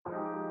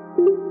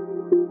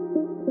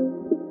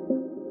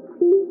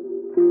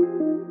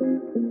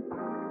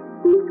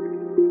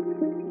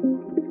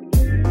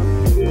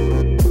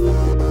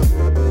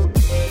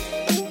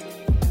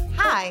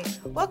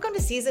Welcome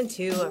to Season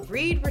 2 of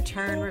Read,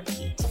 Return,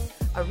 Repeat,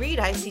 a Read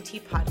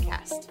ICT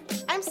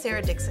podcast. I'm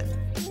Sarah Dixon.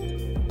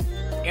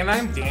 And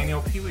I'm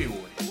Daniel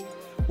Peelywood.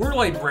 We're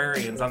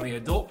librarians on the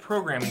adult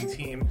programming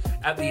team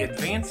at the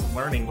Advanced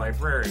Learning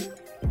Library,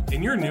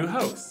 and your new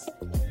hosts.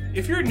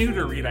 If you're new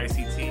to Read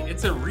ICT,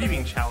 it's a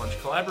reading challenge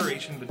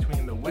collaboration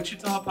between the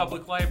Wichita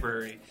Public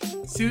Library,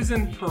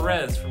 Susan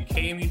Perez from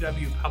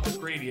KMUW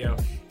Public Radio,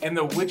 and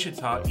the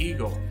Wichita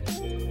Eagle.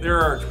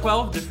 There are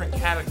 12 different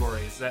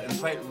categories that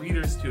invite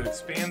readers to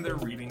expand their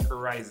reading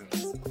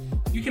horizons.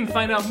 You can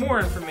find out more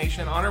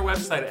information on our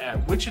website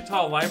at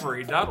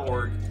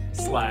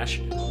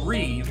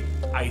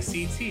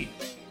wichitalibrary.org/readict.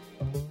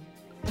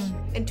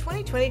 In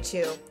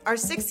 2022, our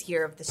 6th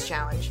year of this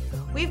challenge,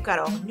 we've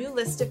got a new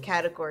list of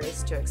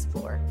categories to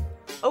explore.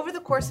 Over the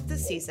course of the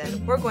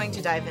season, we're going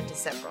to dive into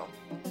several.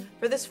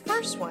 For this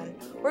first one,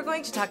 we're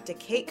going to talk to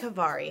Kate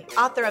Kavari,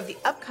 author of the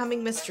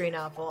upcoming mystery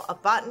novel, A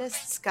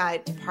Botanist's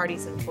Guide to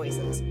Parties and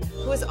Poisons,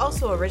 who is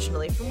also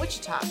originally from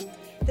Wichita.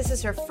 This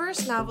is her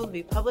first novel to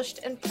be published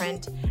in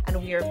print,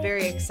 and we are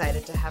very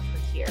excited to have her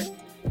here.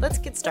 Let's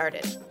get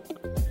started.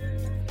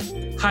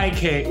 Hi,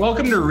 Kate.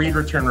 Welcome to Read,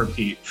 Return,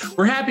 Repeat.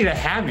 We're happy to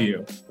have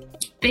you.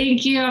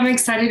 Thank you. I'm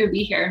excited to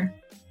be here.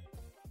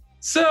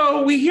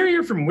 So we hear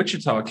you're from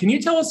Wichita. Can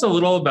you tell us a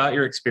little about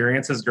your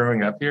experiences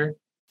growing up here?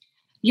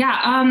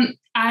 Yeah,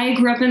 I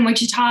grew up in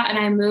Wichita and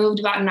I moved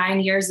about 9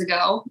 years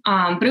ago,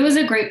 but it was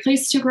a great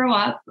place to grow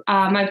up.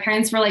 My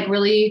parents were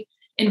really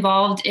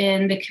involved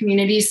in the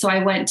community, so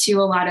I went to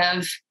a lot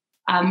of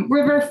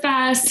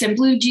Riverfest and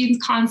Blue Jeans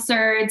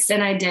concerts,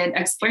 and I did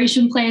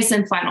Exploration Place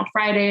and Final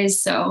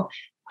Fridays. So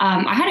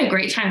I had a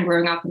great time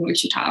growing up in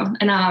Wichita.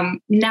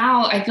 And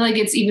now I feel like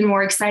it's even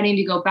more exciting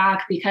to go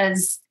back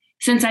because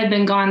since I've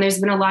been gone, there's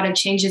been a lot of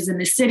changes in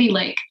the city.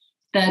 Like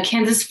the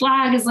Kansas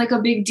flag is a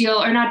big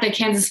deal, or not the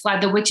Kansas flag,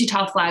 the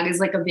Wichita flag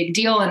is a big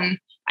deal. And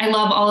I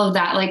love all of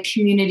that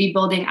community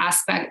building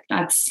aspect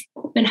that's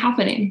been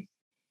happening.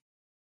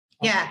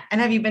 Yeah. And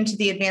have you been to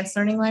the Advanced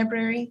Learning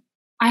Library?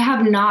 I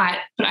have not,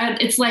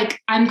 but it's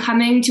I'm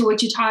coming to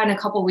Wichita in a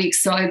couple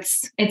weeks. So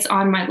it's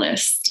on my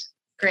list.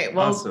 Great.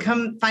 Well, Awesome.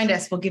 Come find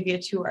us. We'll give you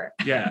a tour.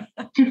 Yeah.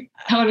 That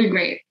would be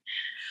great.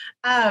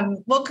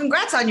 Well,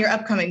 congrats on your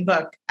upcoming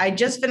book. I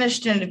just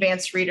finished an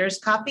advanced reader's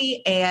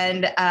copy,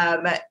 and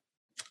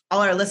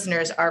all our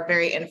listeners are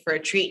very in for a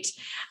treat.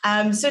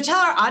 So tell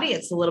our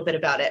audience a little bit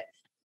about it.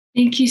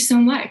 Thank you so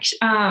much.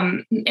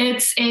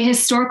 It's a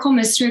historical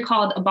mystery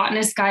called A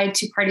Botanist's Guide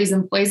to Parties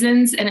and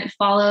Poisons, and it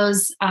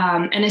follows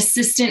an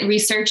assistant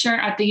researcher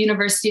at the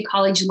University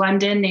College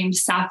London named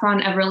Saffron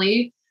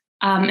Everly.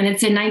 And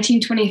it's in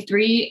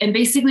 1923. And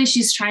basically,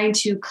 she's trying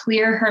to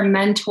clear her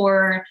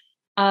mentor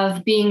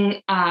of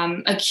being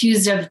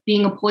accused of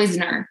being a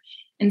poisoner.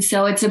 And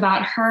so it's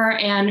about her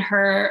and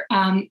her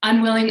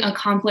unwilling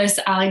accomplice,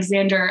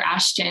 Alexander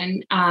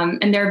Ashton.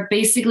 And they're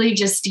basically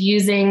just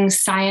using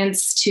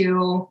science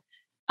to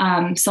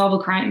solve a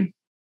crime.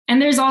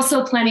 And there's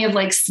also plenty of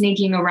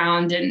sneaking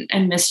around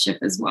and mischief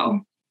as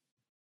well.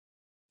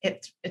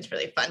 It's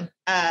really fun.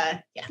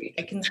 I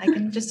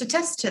can just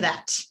attest to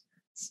that.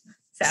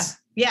 So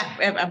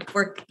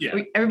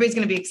everybody's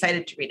going to be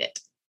excited to read it.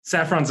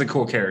 Saffron's a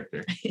cool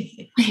character.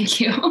 Thank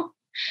you.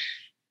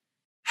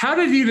 How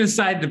did you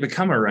decide to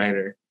become a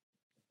writer?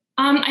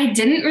 I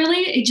didn't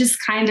really. It just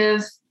kind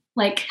of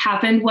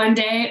happened one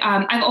day.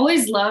 I've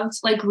always loved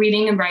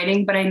reading and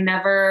writing, but I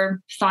never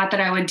thought that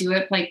I would do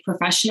it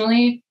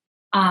professionally.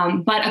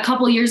 But a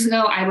couple years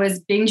ago, I was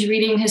binge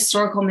reading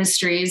historical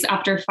mysteries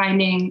after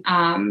finding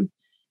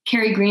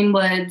Carrie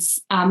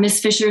Greenwood's Miss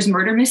Fisher's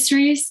Murder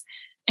Mysteries.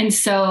 And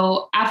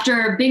so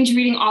after binge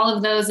reading all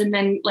of those, and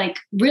then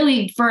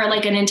really for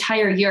an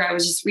entire year, I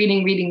was just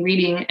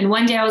reading. And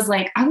one day I was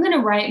I'm going to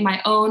write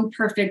my own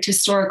perfect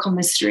historical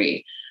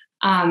mystery.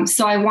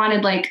 So I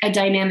wanted a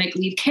dynamic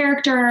lead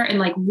character and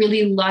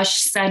really lush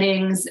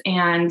settings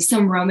and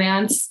some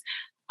romance.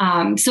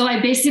 So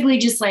I basically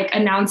just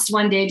announced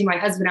one day to my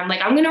husband, I'm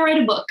going to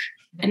write a book.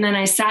 And then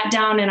I sat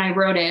down and I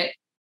wrote it.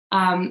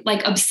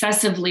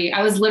 Obsessively.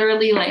 I was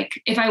literally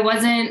if I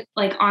wasn't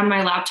on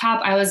my laptop,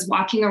 I was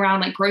walking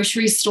around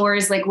grocery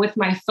stores, with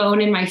my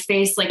phone in my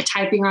face,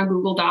 typing on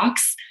Google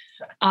Docs,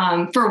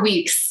 for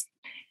weeks.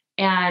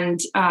 And,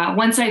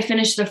 once I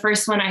finished the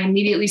first one, I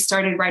immediately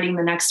started writing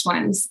the next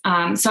ones.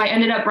 So I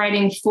ended up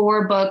writing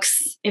 4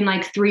 books in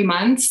 3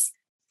 months.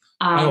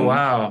 Oh,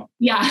 wow.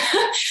 Yeah.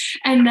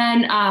 And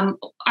then,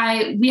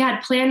 we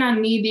had planned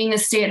on me being a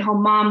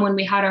stay-at-home mom when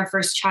we had our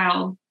first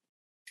child.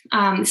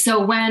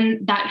 So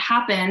when that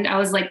happened, I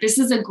was this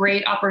is a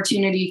great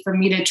opportunity for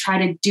me to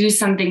try to do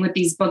something with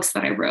these books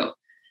that I wrote.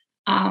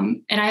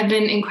 And I've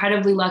been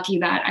incredibly lucky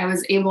that I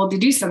was able to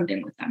do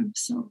something with them.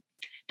 So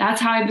that's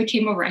how I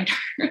became a writer,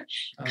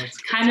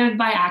 kind of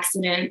by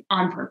accident,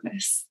 on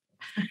purpose.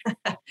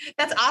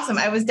 That's awesome.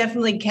 I was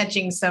definitely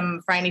catching some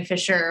Franny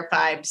Fisher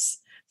vibes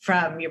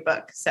from your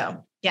book.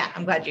 So yeah,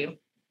 I'm glad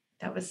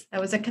that was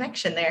a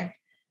connection there.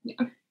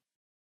 Yeah.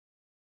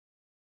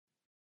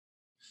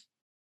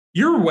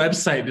 Your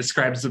website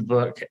describes the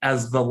book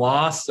as The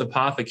Lost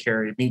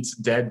Apothecary Meets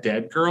Dead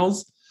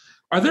Girls.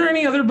 Are there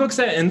any other books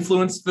that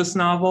influenced this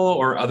novel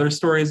or other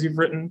stories you've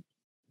written?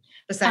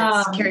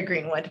 Besides Carrie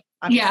Greenwood.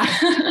 Obviously.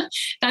 Yeah,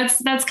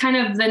 that's kind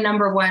of the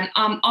number one.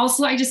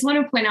 Also, I just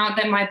want to point out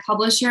that my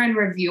publisher and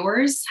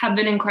reviewers have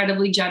been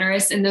incredibly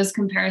generous in those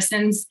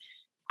comparisons.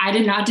 I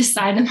did not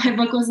decide that my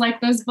book was like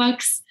those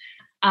books.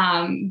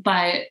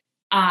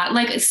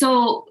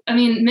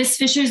 Miss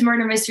Fisher's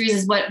Murder Mysteries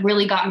is what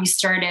really got me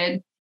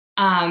started.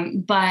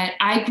 But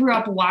I grew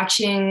up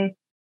watching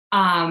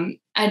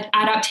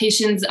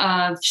adaptations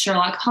of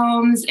Sherlock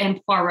Holmes and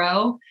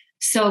Poirot.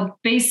 So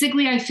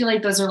basically, I feel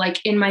like those are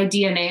like in my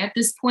DNA at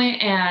this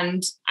point.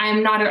 And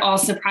I'm not at all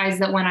surprised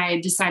that when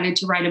I decided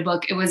to write a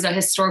book, it was a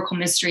historical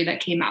mystery that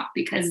came out,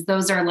 because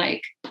those are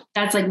like,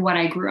 that's like what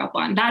I grew up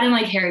on. That and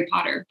like Harry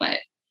Potter. But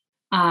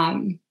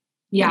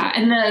yeah.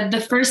 And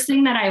the first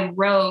thing that I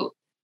wrote,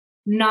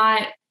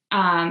 not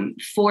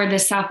for the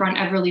Saffron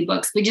Everly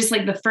books, but just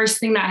like the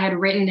first thing that I had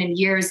written in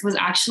years was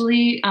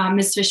actually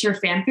Miss Fisher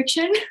fan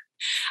fiction.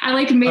 I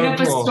like made up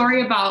a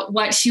story about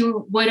what she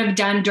would have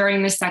done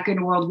during the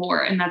Second World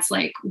War. And that's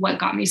like what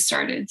got me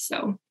started.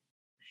 So,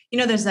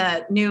 there's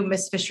a new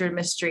Miss Fisher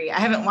mystery. I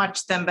haven't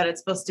watched them, but it's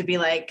supposed to be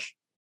like,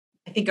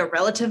 I think, a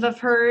relative of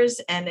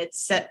hers, and it's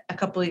set a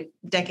couple of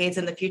decades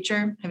in the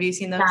future. Have you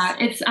seen those? Yeah,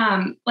 it's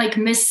like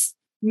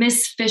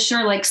Miss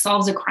Fisher like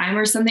solves a crime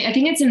or something. I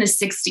think it's in the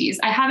 60s.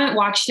 I haven't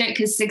watched it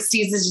because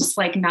 60s is just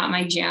like not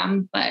my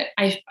jam, but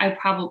I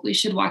probably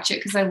should watch it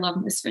because I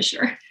love Miss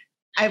Fisher.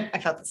 I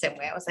felt the same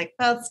way. I was like,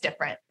 well, it's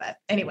different, but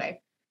anyway.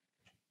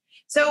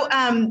 So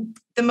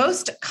the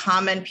most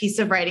common piece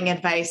of writing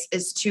advice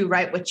is to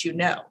write what you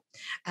know.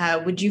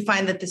 Would you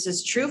find that this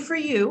is true for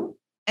you?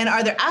 And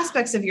are there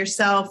aspects of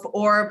yourself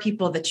or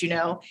people that you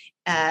know,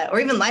 or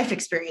even life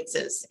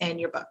experiences in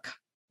your book?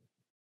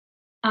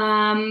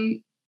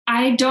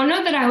 I don't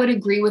know that I would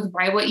agree with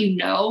write what you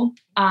know,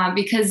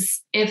 because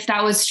if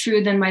that was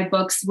true, then my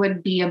books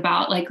would be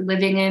about like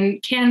living in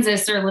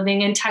Kansas or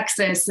living in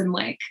Texas and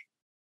like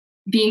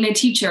being a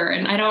teacher.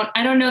 And I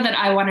don't know that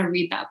I want to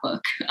read that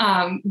book.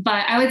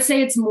 But I would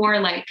say it's more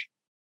like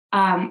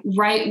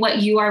write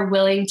what you are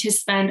willing to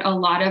spend a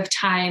lot of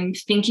time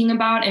thinking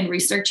about and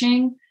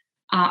researching.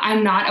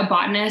 I'm not a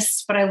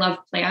botanist, but I love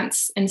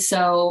plants. And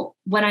so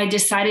when I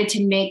decided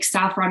to make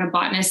Saffron a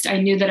botanist,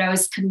 I knew that I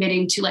was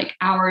committing to like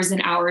hours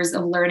and hours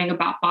of learning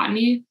about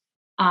botany.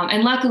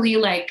 And luckily,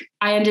 like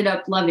I ended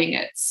up loving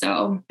it.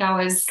 So that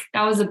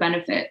was a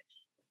benefit.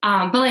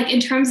 But like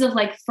in terms of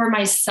like for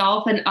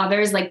myself and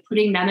others, like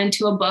putting them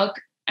into a book,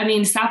 I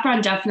mean,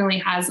 Saffron definitely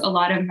has a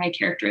lot of my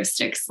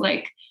characteristics.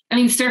 Like, I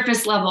mean,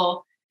 surface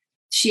level,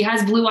 she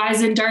has blue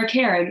eyes and dark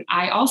hair, and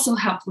I also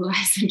have blue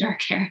eyes and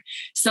dark hair.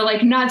 So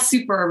like not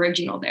super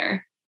original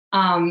there.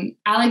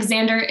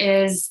 Alexander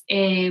is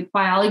a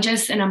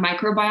biologist and a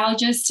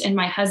microbiologist, and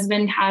my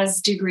husband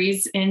has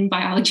degrees in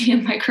biology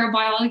and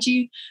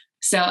microbiology.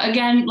 So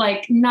again,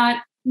 like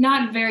not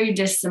very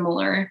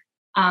dissimilar.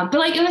 But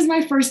like it was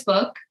my first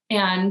book,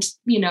 and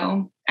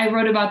I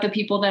wrote about the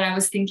people that I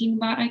was thinking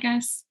about, I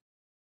guess.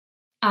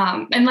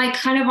 And like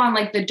kind of on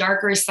like the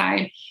darker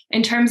side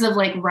in terms of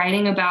like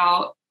writing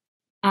about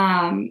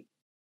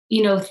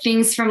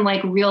things from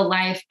like real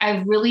life.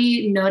 I've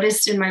really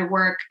noticed in my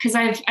work, because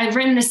I've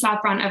written the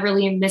Saffron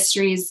Everly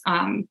mysteries,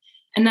 and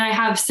then I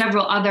have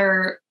several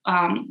other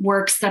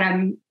works that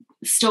I'm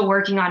still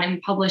working on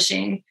and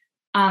publishing.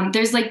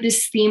 There's like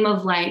this theme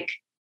of like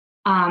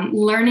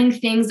learning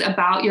things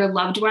about your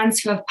loved ones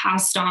who have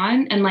passed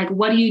on, and like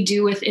what do you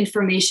do with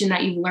information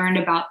that you've learned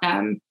about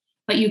them,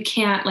 but you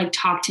can't like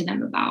talk to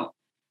them about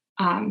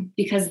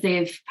because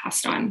they've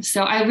passed on.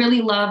 So I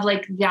really love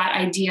like that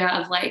idea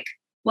of like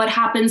what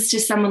happens to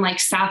someone like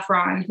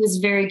Saffron, who's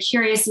very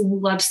curious and who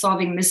loves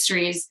solving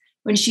mysteries,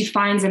 when she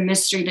finds a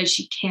mystery that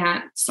she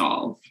can't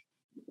solve.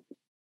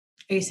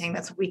 Are you saying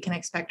that's what we can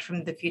expect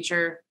from the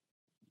future?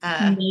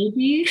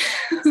 Maybe.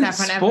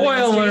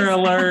 Spoiler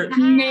alert.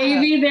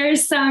 Maybe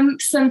there's some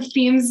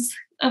themes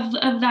of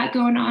that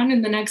going on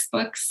in the next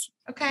books.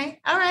 Okay.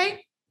 All right.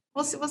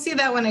 We'll see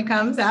that when it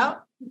comes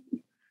out.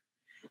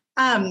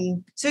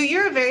 So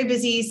you're a very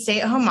busy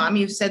stay-at-home mom.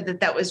 You've said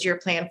that was your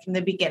plan from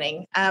the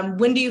beginning.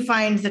 When do you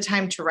find the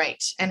time to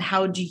write, and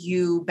how do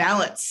you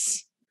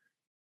balance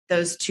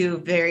those two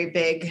very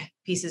big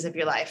pieces of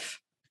your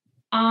life?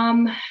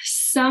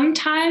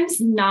 Sometimes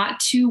not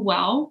too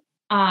well,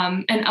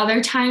 and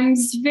other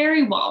times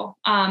very well.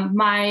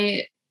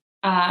 My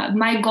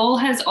goal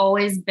has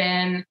always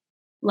been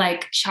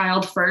like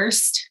child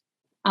first.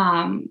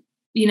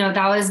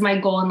 That was my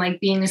goal in like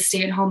being a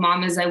stay-at-home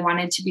mom, is I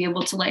wanted to be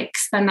able to like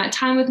spend that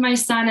time with my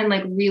son and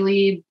like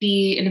really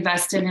be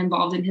invested and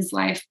involved in his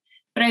life.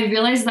 But I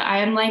realized that I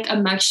am like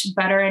a much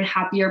better and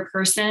happier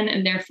person,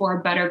 and therefore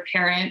a better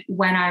parent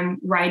when I'm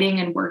writing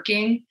and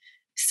working.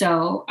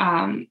 So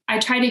I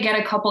try to get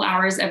a couple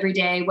hours every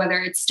day, whether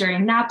it's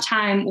during nap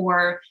time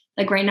or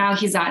like right now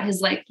he's at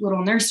his like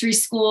little nursery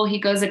school. He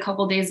goes a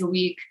couple days a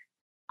week.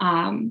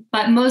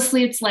 But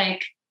mostly it's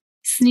like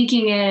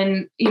sneaking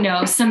in,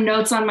 some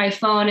notes on my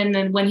phone. And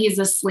then when he's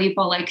asleep,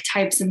 I'll like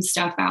type some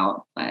stuff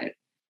out. But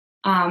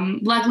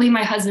Luckily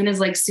my husband is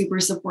like super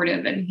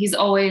supportive, and he's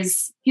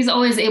always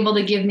able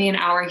to give me an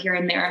hour here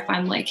and there if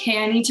I'm like,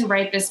 hey, I need to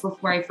write this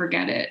before I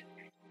forget it.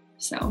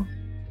 So.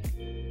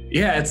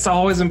 Yeah, it's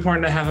always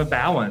important to have a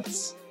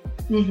balance.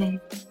 Mm-hmm.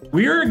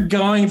 We are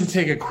going to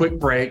take a quick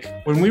break.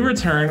 When we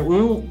return,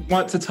 we'll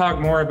want to talk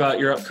more about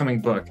your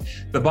upcoming book,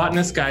 The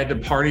Botanist's Guide to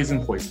Parties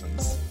and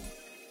Poisons.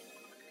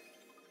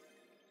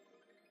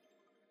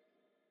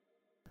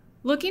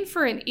 Looking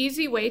for an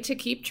easy way to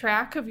keep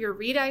track of your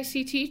Read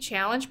ICT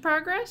challenge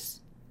progress?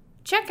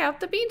 Check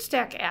out the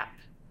Beanstack app.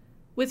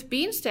 With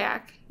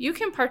Beanstack, you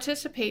can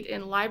participate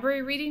in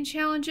library reading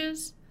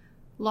challenges,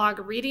 log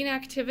reading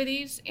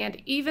activities,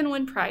 and even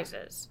win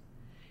prizes.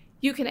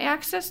 You can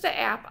access the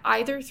app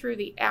either through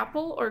the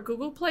Apple or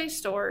Google Play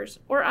stores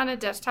or on a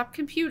desktop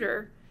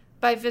computer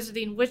by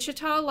visiting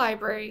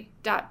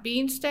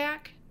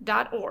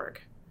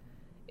wichitalibrary.beanstack.org.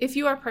 If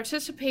you are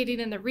participating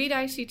in the Read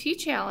ICT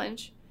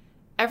challenge,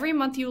 every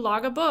month you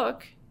log a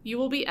book, you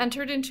will be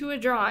entered into a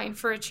drawing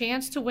for a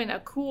chance to win a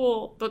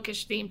cool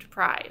bookish-themed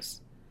prize.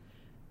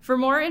 For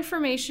more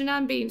information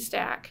on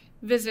Beanstack,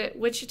 visit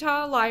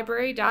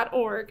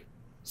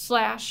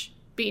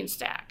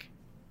wichitalibrary.org/Beanstack.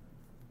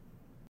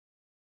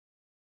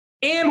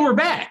 And we're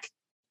back.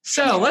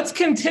 So let's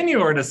continue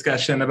our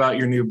discussion about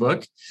your new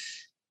book.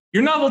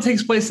 Your novel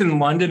takes place in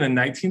London in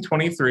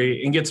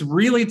 1923 and gets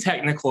really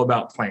technical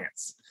about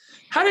plants.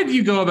 How did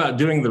you go about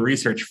doing the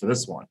research for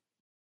this one?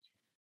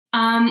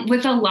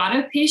 With a lot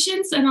of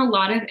patience and a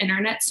lot of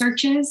internet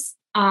searches.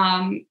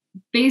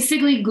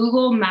 Basically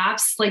Google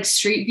Maps, like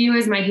Street View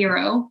is my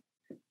hero.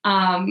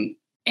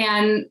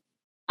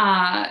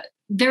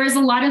 There was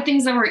a lot of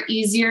things that were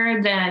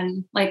easier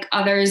than like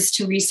others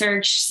to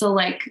research. So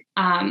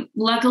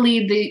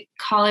luckily the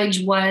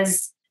college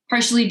was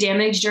partially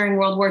damaged during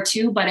World War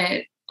II, but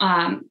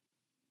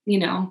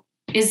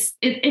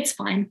it's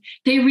fine.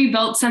 They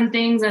rebuilt some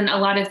things and a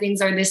lot of things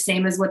are the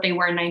same as what they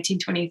were in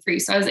 1923.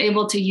 So I was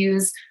able to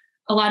use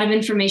a lot of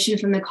information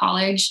from the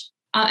college.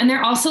 And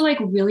they're also like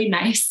really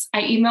nice.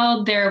 I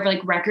emailed their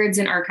like records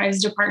and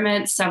archives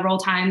department several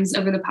times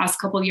over the past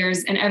couple of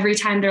years. And every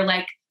time they're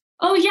like,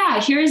 oh yeah,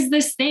 here's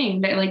this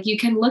thing that like you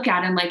can look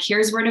at and like,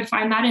 here's where to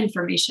find that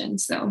information.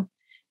 So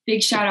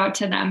big shout out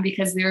to them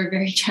because they were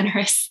very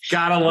generous.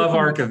 Gotta love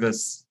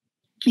archivists.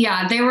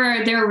 Yeah, they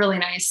were really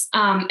nice.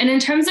 And in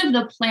terms of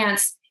the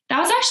plants,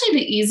 that was actually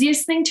the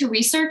easiest thing to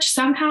research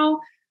somehow.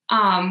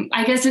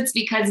 I guess it's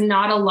because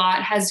not a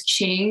lot has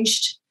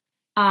changed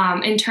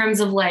in terms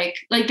of like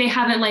they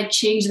haven't like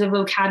changed the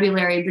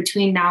vocabulary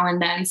between now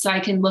and then. So I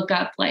can look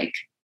up like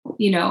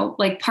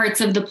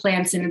parts of the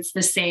plants and it's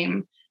the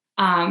same.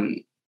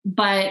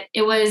 But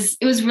it was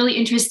really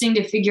interesting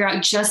to figure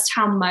out just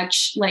how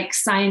much like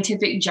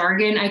scientific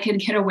jargon I could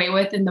get away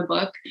with in the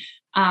book.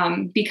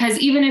 Because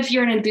even if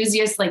you're an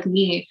enthusiast like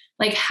me,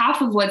 like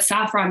half of what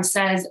Saffron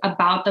says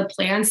about the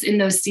plants in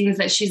those scenes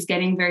that she's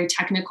getting very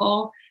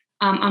technical,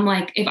 I'm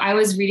like, if I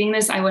was reading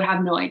this, I would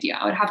have no idea.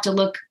 I would have to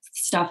look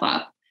stuff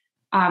up.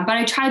 But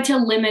I tried to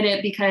limit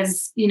it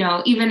because,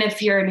 even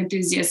if you're an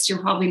enthusiast,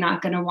 you're probably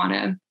not going to want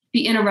to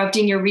be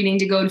interrupting your reading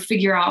to go and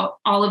figure out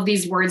all of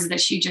these words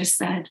that she just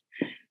said.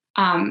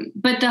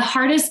 But the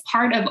hardest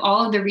part of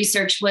all of the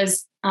research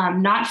was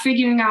not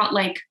figuring out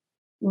like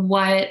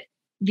what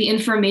the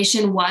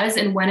information was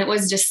and when it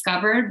was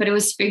discovered, but it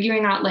was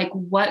figuring out like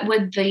what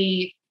would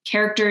the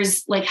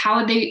characters, like how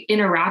would they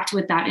interact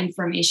with that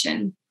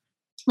information?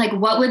 Like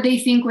what would they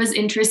think was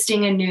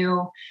interesting and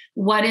new?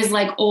 What is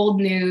like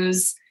old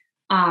news?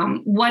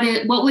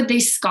 What would they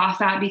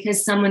scoff at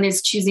because someone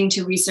is choosing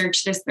to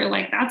research this? They're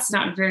like, that's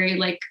not very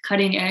like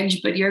cutting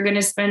edge, but you're going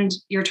to spend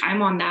your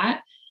time on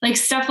that. Like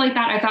stuff like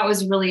that I thought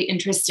was really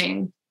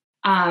interesting.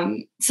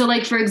 So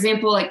like, for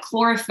example, like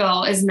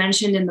chlorophyll is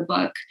mentioned in the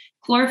book.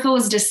 Chlorophyll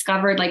was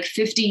discovered like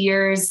 50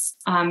 years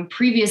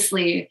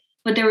previously,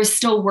 but there was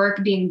still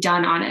work being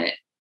done on it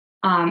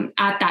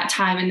at that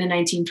time in the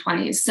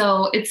 1920s.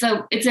 So it's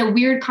a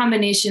weird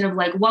combination of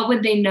like, what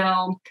would they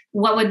know?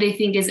 What would they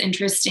think is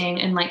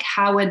interesting? And like,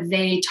 how would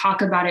they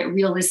talk about it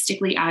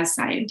realistically as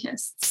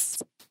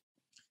scientists?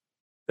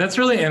 That's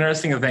really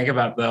interesting to think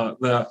about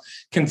the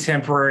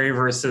contemporary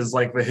versus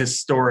like the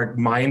historic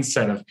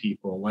mindset of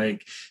people.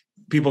 Like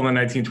people in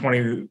the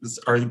 1920s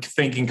are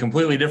thinking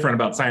completely different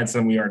about science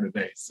than we are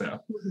today. So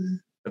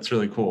that's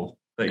really cool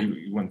that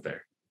you went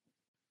there.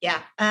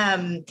 Yeah.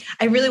 I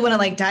really want to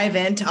like dive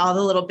into all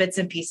the little bits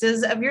and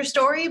pieces of your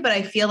story, but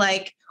I feel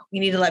like we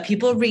need to let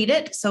people read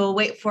it. So we'll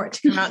wait for it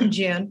to come out in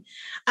June.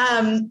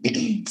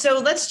 So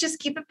let's just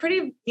keep it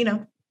pretty,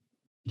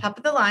 top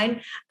of the line.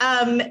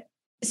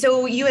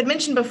 So you had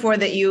mentioned before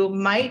that you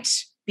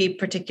might be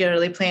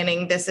particularly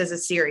planning this as a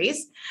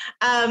series.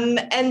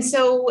 And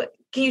so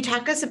can you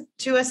talk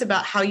to us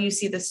about how you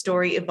see the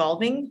story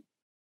evolving?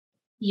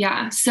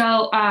 Yeah.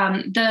 So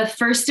the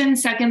first and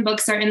second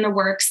books are in the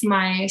works.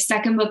 My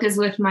second book is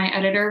with my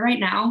editor right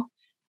now.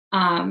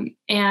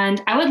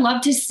 And I would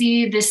love to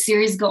see this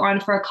series go on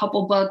for a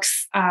couple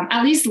books,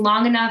 at least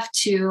long enough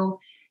to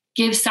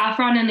give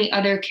Saffron and the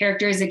other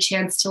characters a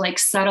chance to like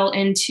settle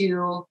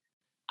into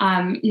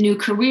new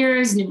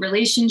careers, new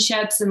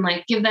relationships, and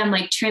like give them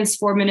like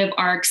transformative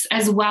arcs,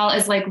 as well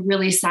as like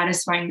really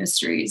satisfying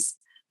mysteries.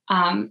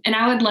 And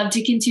I would love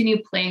to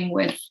continue playing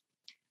with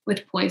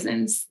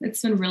poisons.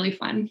 It's been really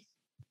fun.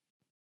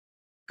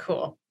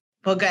 Cool.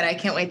 Well, good. I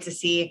can't wait to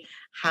see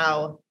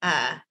how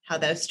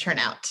those turn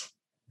out.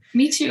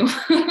 Me too.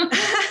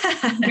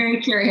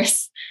 Very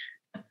curious.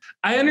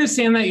 I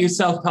understand that you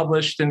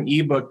self-published an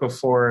ebook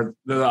before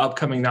the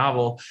upcoming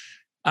novel.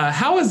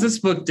 How is this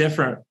book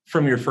different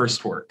from your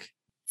first work?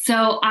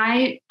 So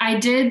I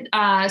did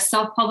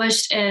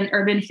self-published an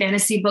urban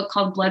fantasy book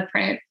called Blood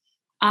Prey.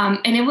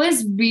 And it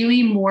was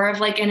really more of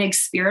like an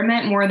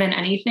experiment more than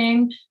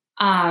anything.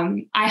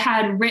 I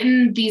had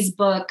written these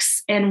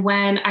books, and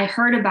when I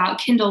heard about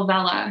Kindle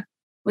Vella,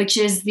 which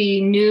is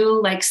the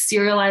new like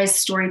serialized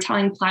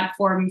storytelling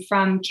platform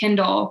from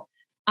Kindle,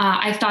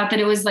 I thought that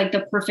it was like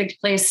the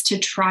perfect place to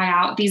try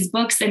out these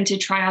books and to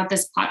try out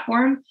this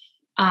platform,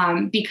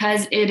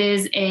 because it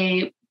is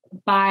a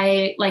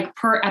by like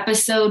per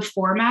episode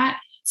format.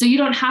 So you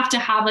don't have to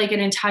have like an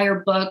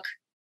entire book,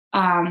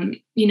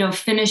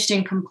 finished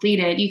and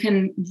completed. You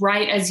can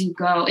write as you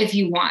go if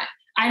you want.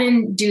 I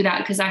didn't do that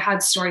because I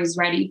had stories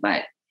ready,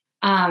 but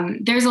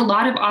there's a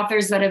lot of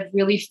authors that have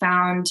really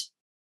found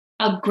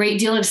a great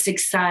deal of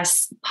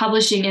success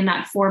publishing in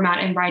that format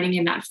and writing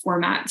in that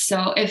format.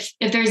 So if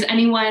there's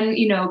anyone,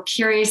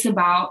 curious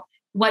about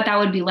what that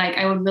would be like,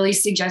 I would really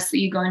suggest that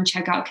you go and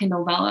check out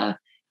Kindle Vella.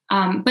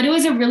 But it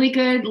was a really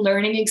good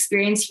learning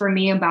experience for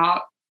me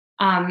about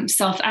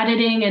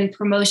self-editing and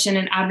promotion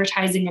and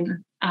advertising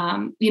and,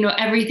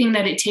 everything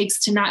that it takes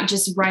to not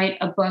just write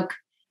a book,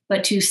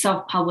 but to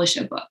self-publish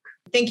a book.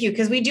 Thank you,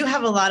 because we do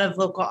have a lot of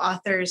local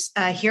authors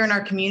here in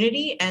our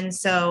community. And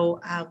so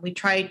we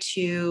try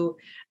to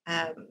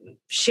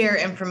share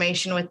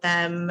information with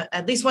them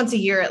at least once a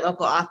year at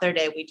Local Author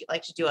Day. We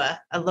like to do a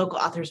local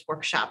authors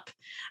workshop.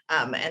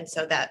 And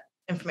so that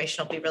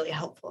information will be really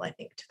helpful, I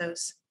think, to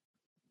those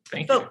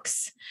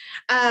folks.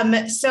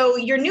 So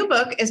your new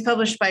book is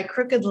published by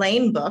Crooked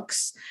Lane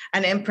Books,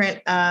 an imprint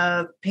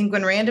of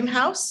Penguin Random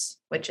House,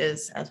 which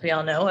is, as we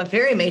all know, a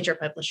very major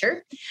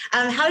publisher.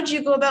 How did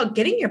you go about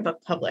getting your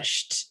book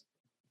published?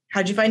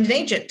 How did you find an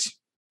agent?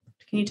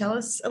 Can you tell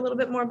us a little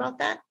bit more about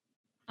that?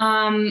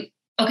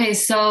 Okay,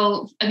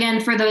 so again,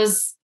 for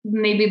those,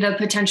 maybe the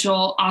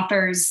potential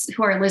authors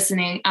who are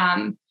listening,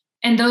 and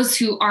those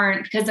who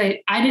aren't, because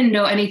I didn't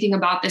know anything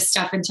about this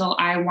stuff until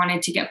I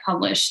wanted to get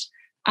published.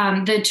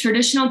 The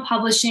traditional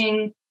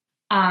publishing,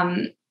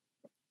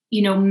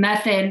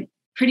 method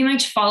pretty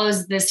much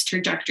follows this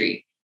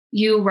trajectory.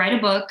 You write a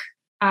book,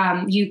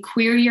 you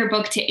query your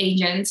book to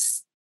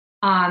agents,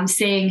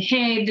 saying,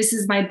 hey, this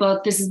is my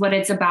book. This is what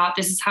it's about.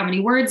 This is how many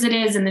words it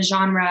is in the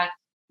genre.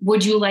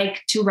 Would you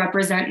like to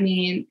represent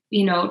me,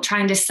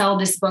 trying to sell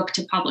this book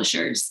to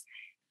publishers?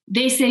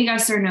 They say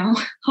yes or no,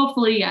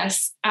 hopefully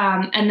yes.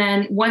 And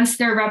then once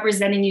they're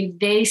representing you,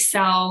 they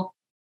sell,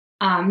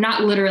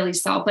 not literally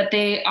sell, but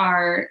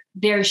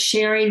they're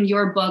sharing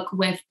your book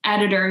with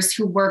editors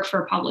who work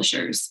for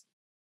publishers.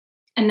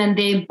 And then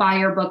they buy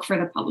your book for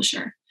the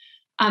publisher.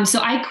 So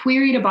I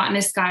queried a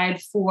botanist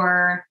guide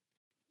for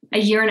a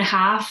year and a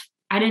half.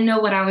 I didn't know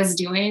what I was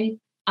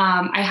doing.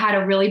 I had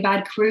a really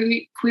bad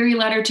query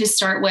letter to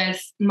start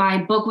with.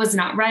 My book was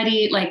not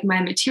ready. Like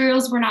my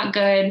materials were not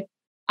good.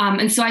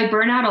 And so I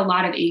burned out a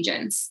lot of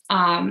agents.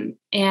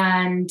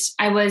 And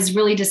I was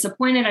really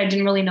disappointed. I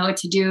didn't really know what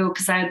to do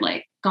because I had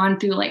like gone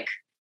through like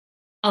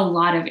a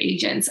lot of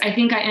agents. I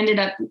think I ended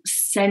up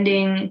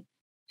sending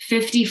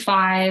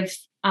 55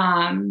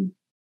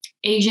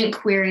 agent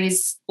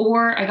queries,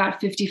 or I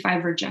got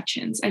 55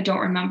 rejections. I don't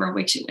remember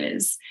which it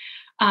is.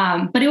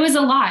 But it was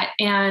a lot.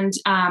 And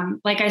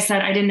like I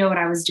said, I didn't know what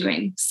I was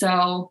doing.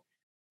 So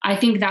I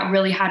think that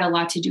really had a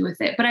lot to do with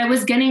it. But I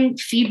was getting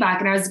feedback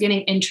and I was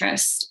getting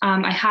interest.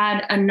 I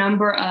had a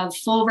number of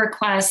full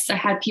requests. I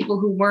had people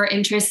who were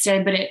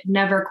interested, but it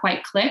never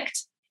quite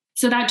clicked.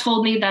 So that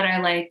told me that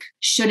I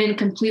shouldn't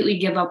completely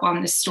give up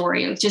on this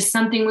story. It was just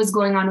something was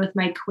going on with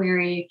my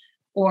query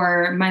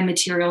or my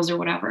materials or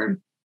whatever.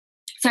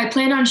 So I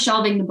planned on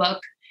shelving the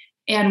book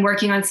and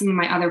working on some of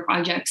my other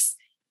projects.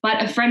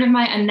 But a friend of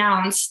mine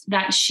announced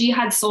that she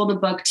had sold a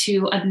book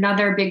to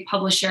another big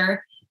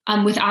publisher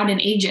without an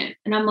agent.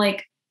 And I'm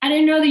like, I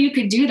didn't know that you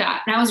could do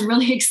that. And I was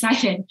really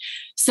excited.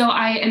 So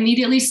I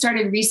immediately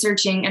started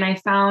researching and I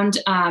found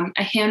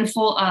a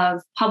handful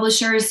of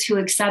publishers who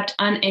accept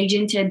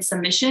unagented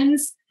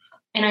submissions.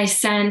 And I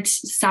sent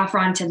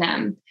Saffron to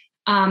them.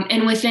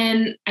 And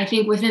within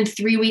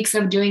 3 weeks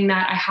of doing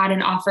that, I had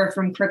an offer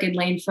from Crooked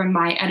Lane from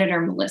my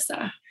editor,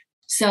 Melissa.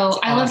 So That's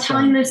I love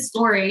telling this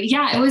story.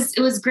 Yeah, it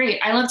was great.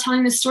 I love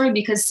telling this story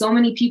because so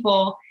many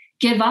people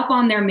give up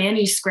on their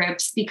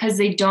manuscripts because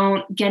they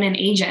don't get an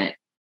agent.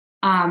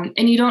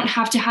 And you don't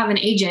have to have an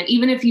agent.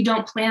 Even if you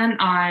don't plan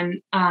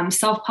on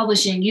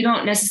self-publishing, you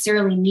don't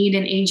necessarily need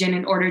an agent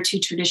in order to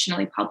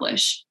traditionally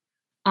publish.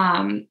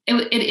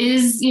 It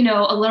is,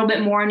 a little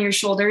bit more on your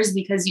shoulders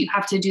because you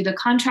have to do the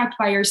contract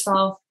by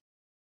yourself.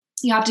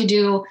 You have to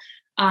do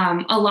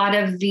a lot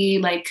of the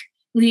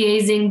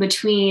liaising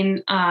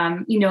between,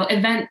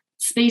 event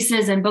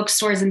spaces and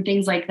bookstores and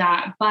things like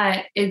that,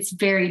 but it's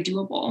very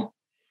doable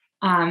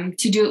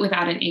to do it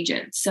without an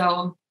agent.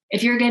 So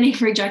if you're getting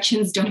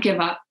rejections, don't give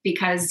up,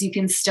 because you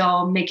can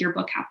still make your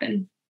book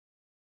happen.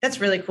 That's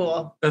really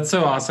cool. That's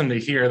so awesome to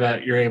hear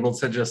that you're able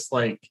to just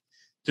like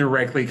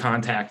directly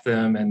contact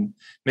them and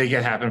make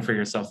it happen for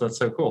yourself. That's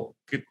so cool.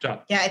 Good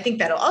job. Yeah, I think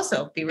that'll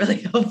also be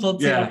really helpful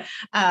to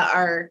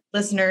our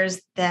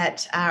listeners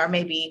that are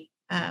maybe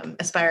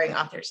aspiring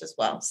authors as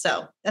well.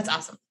 So that's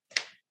awesome.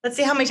 Let's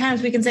see how many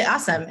times we can say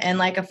awesome in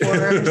like a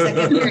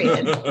 4-second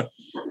period.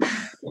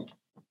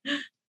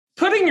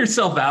 Putting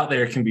yourself out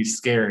there can be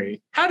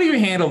scary. How do you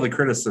handle the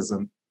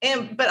criticism?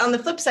 But on the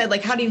flip side,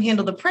 like, how do you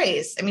handle the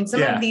praise? I mean,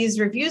 some of these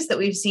reviews that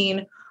we've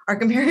seen are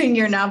comparing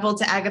your novel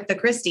to Agatha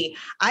Christie.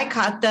 I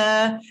caught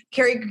the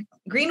Carrie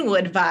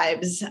Greenwood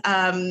vibes.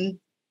 I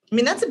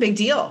mean, that's a big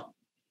deal.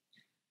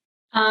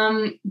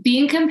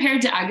 Being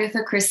compared to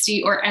Agatha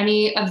Christie or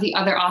any of the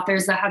other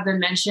authors that have been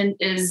mentioned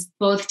is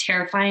both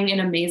terrifying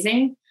and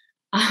amazing.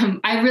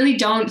 I really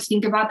don't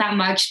think about that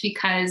much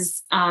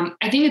because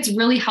I think it's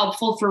really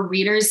helpful for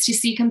readers to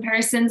see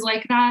comparisons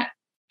like that.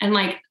 And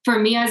like for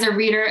me as a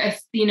reader,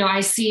 if,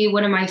 I see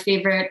one of my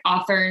favorite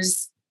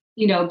authors,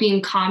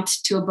 being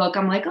comped to a book,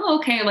 I'm like, oh,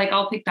 okay, like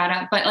I'll pick that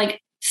up. But like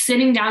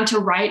sitting down to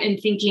write and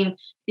thinking,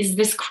 is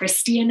this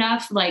Christie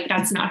enough? Like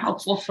that's not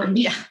helpful for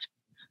me. Yeah.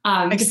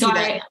 I can see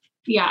that.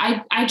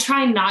 I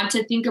try not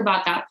to think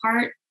about that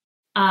part.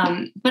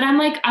 But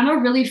I'm a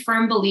really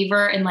firm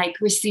believer in like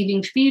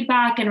receiving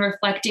feedback and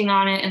reflecting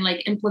on it and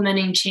like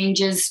implementing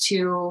changes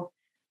to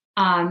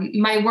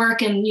my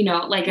work and,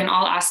 like in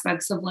all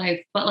aspects of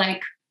life. But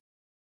like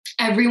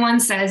everyone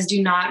says,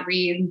 do not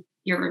read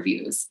your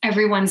reviews.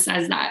 Everyone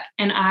says that.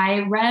 And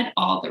I read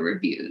all the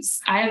reviews.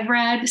 I've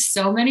read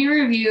so many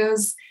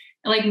reviews,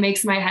 it like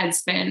makes my head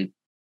spin.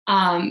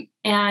 And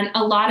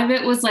a lot of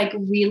it was like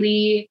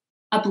really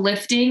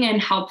uplifting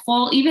and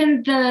helpful.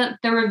 Even the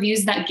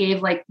reviews that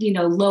gave like,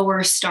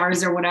 lower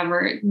stars or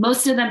whatever,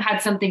 most of them had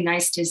something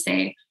nice to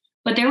say.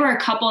 But there were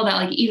a couple that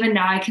like, even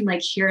now I can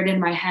like hear it in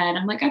my head.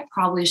 I'm like, I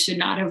probably should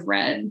not have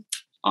read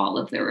all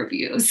of the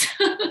reviews.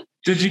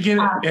 Did you get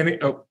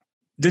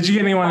Did you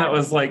get anyone that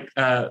was like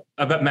a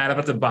bit mad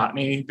about the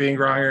botany being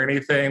wrong or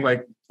anything?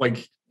 Like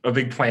a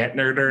big plant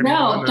nerd or anything?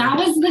 No, that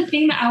was the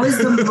thing that I was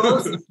the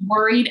most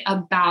worried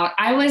about.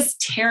 I was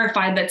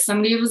terrified that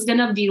somebody was going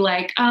to be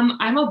like,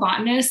 I'm a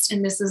botanist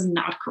and this is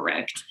not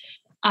correct.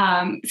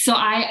 So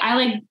I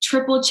like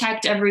triple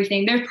checked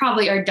everything. There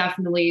probably are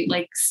definitely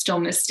like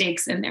still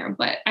mistakes in there,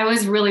 but I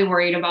was really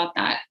worried about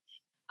that.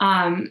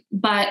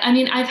 But I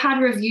mean, I've had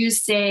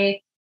reviews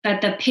say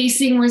that the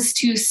pacing was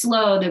too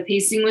slow. The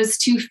pacing was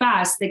too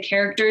fast. The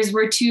characters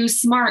were too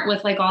smart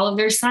with like all of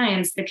their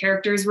science. The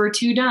characters were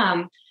too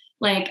dumb.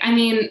 Like, I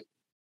mean,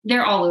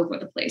 they're all over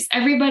the place.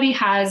 Everybody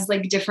has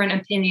like different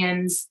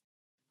opinions.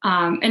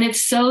 And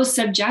it's so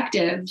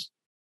subjective.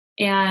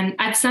 And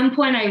at some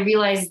point I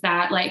realized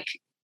that like,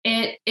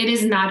 it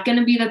is not going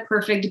to be the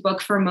perfect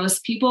book for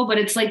most people, but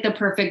it's like the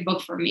perfect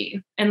book for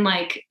me. And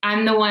like,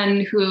 I'm the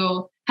one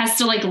who has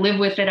to like live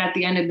with it at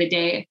the end of the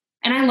day.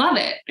 And I love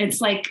it. It's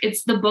like,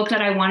 it's the book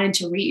that I wanted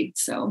to read.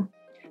 So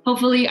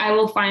hopefully I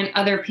will find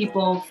other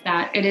people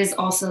that it is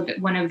also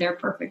one of their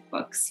perfect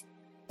books.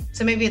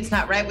 So maybe it's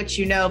not write what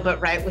you know, but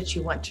write what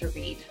you want to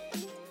read.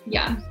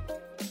 Yeah.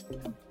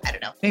 I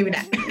don't know. Maybe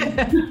not.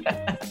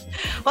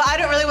 Well, I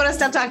don't really want to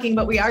stop talking,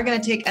 but we are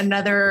going to take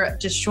another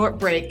just short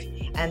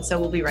break. And so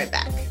we'll be right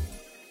back.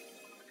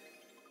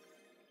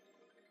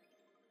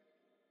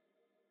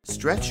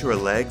 Stretch your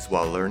legs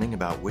while learning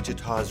about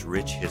Wichita's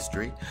rich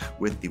history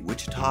with the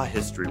Wichita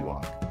History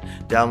Walk.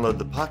 Download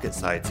the Pocket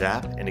Sites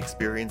app and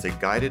experience a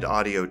guided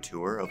audio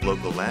tour of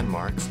local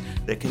landmarks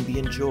that can be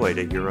enjoyed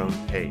at your own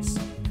pace.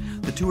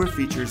 The tour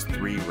features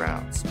 3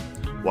 routes: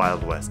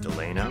 Wild West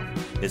Delano,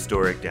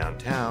 Historic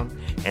Downtown,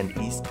 and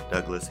East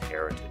Douglas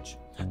Heritage.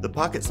 The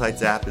Pocket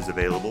Sites app is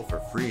available for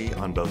free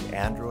on both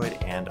Android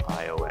and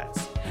iOS.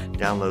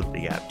 Download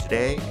the app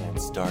today and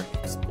start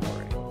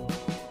exploring.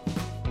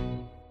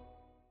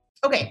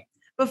 Okay,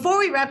 before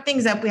we wrap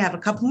things up, we have a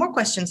couple more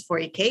questions for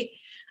you, Kate.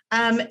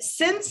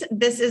 Since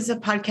this is a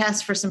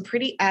podcast for some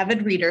pretty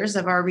avid readers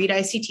of our Read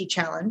ICT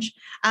Challenge,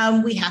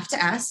 we have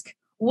to ask,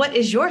 what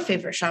is your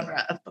favorite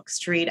genre of books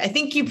to read? I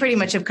think you pretty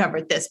much have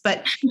covered this,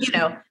 but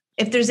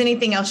if there's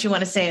anything else you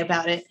want to say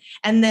about it.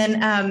 And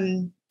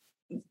then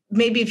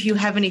maybe if you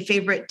have any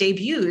favorite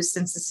debuts,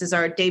 since this is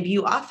our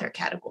debut author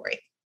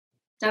category.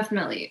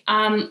 Definitely.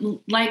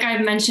 Like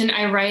I've mentioned,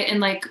 I write in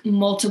like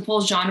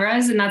multiple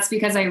genres, and that's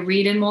because I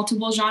read in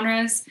multiple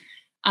genres.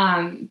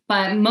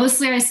 But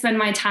mostly I spend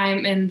my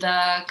time in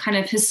the kind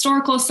of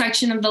historical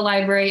section of the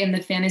library and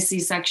the fantasy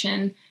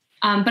section.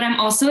 But I'm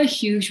also a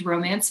huge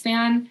romance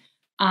fan.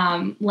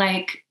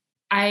 Like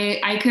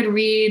I could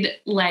read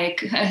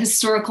like a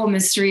historical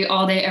mystery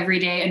all day, every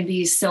day, and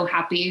be so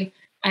happy.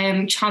 I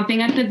am chomping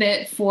at the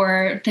bit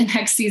for the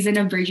next season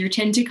of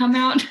Bridgerton to come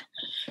out.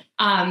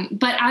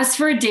 But as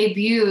for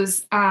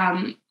debuts,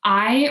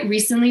 I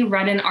recently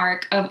read an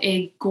arc of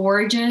a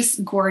gorgeous,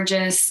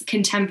 gorgeous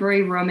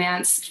contemporary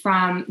romance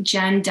from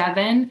Jen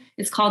Devon.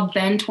 It's called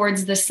Bend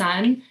Towards the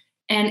Sun.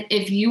 And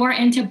if you are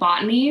into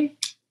botany,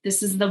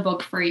 this is the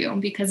book for you,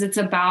 because it's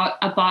about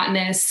a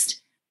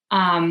botanist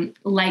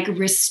like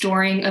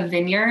restoring a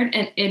vineyard.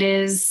 And it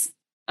is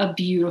a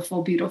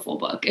beautiful, beautiful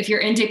book. If you're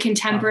into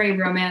contemporary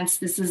romance,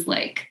 this is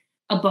like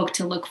a book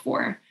to look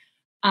for.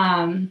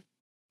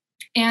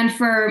 And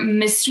for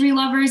mystery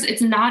lovers,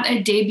 it's not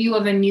a debut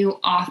of a new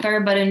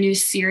author, but a new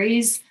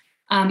series.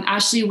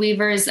 Ashley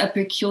Weaver's A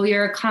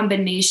Peculiar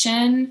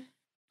Combination.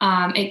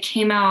 It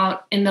came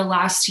out in the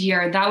last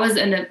year.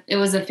 It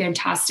was a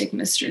fantastic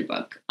mystery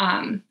book.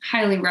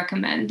 Highly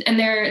recommend. And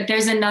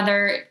there's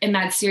another in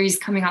that series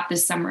coming out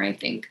this summer, I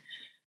think.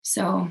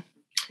 So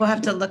we'll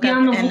have to look up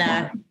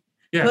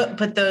and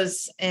put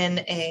those in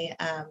a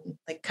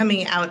like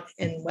coming out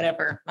in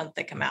whatever month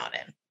they come out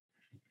in.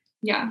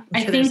 Yeah, I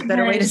think there's a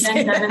better way to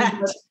say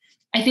that.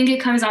 I think it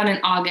comes out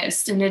in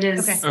August, and it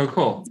is Oh,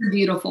 cool. It's a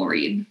beautiful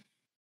read.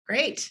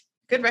 Great.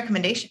 Good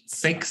recommendations.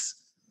 Thanks.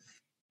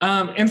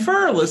 And for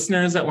our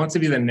listeners that want to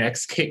be the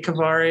next Kate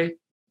Kavari,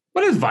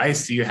 what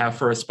advice do you have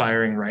for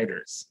aspiring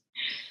writers?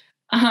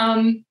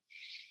 Man,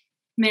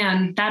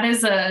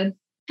 that's a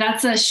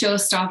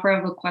showstopper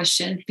of a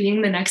question,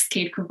 being the next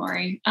Kate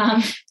Kavari.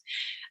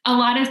 A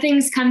lot of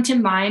things come to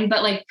mind,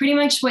 but like pretty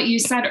much what you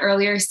said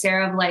earlier,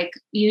 Sarah, of like,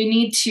 you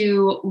need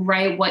to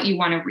write what you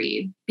want to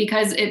read,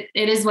 because it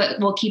is what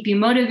will keep you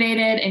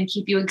motivated and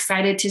keep you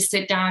excited to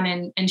sit down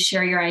and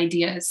share your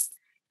ideas.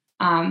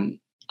 And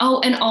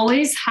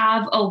always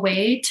have a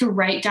way to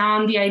write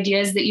down the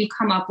ideas that you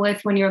come up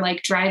with when you're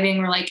like driving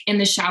or like in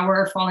the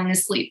shower or falling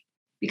asleep,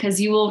 because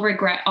you will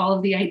regret all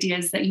of the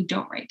ideas that you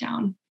don't write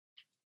down.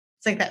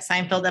 It's like that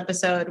Seinfeld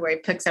episode where he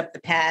picks up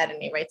the pad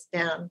and he writes it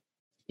down.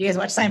 You guys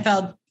watch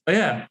Seinfeld? Oh,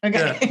 yeah.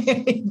 Okay.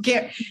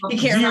 Yeah. you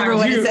can't remember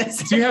what it says.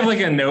 Do you have like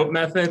a note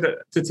method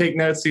to take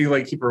notes? Do you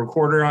like keep a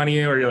recorder on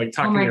you, or you're like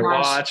talking to your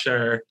watch?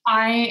 Or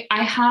I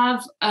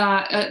have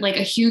like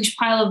a huge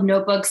pile of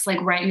notebooks like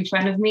right in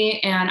front of me,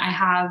 and I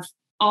have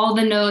all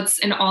the notes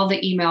and all the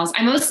emails.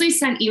 I mostly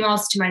send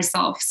emails to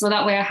myself, so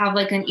that way I have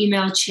like an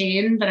email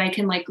chain that I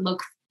can like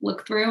look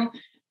through.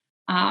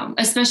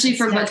 Especially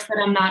for books that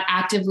I'm not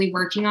actively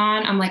working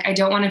on. I'm like, I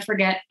don't want to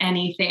forget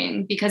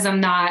anything, because I'm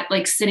not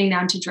like sitting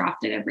down to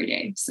draft it every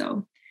day.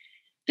 So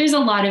there's a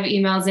lot of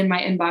emails in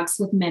my inbox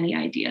with many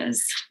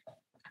ideas.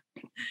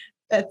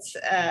 That's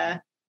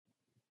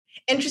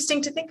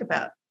interesting to think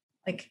about,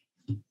 like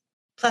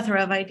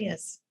plethora of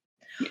ideas.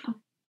 Yeah.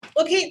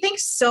 Well, Kate,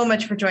 thanks so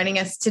much for joining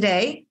us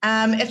today.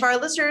 If our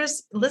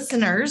listeners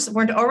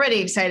weren't already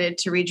excited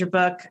to read your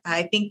book,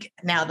 I think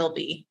now they'll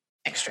be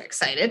extra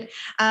excited.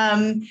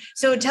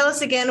 So tell us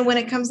again when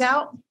it comes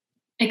out.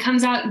 It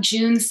comes out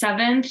June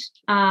 7th.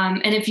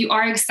 And if you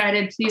are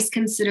excited, please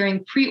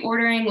considering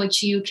pre-ordering,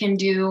 which you can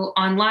do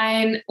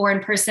online or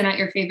in person at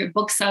your favorite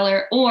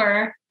bookseller,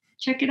 or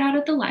check it out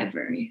at the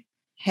library.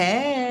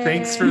 Hey.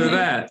 Thanks for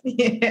that.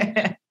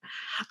 Yeah.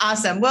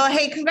 Awesome. Well,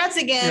 hey, congrats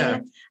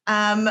again.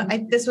 Yeah.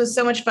 This was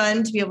so much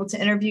fun to be able to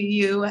interview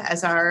you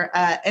as our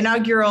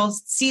inaugural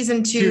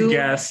season 2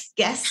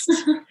 guest.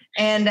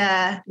 And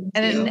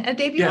a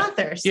debut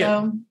author.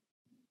 So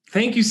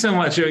thank you so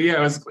much.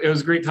 Yeah, it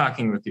was great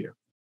talking with you.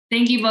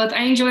 Thank you both.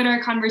 I enjoyed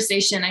our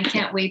conversation. I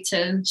can't wait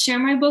to share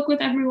my book with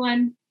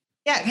everyone.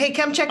 Yeah. Hey,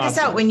 come check us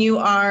out when you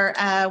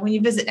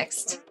visit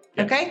next.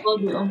 Yeah. Okay.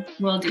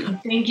 Will do.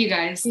 Thank you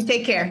guys. You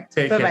take care.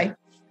 Bye-bye.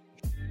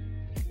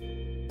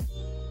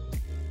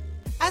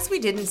 As we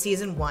did in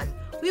season 1,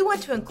 we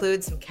want to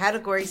include some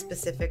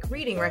category-specific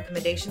reading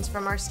recommendations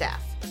from our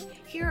staff.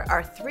 Here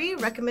are 3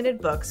 recommended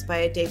books by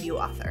a debut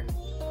author.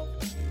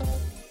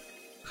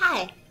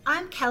 Hi,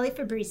 I'm Kelly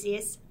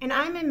Fabricius, and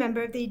I'm a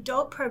member of the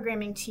adult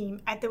programming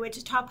team at the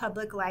Wichita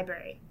Public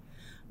Library.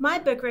 My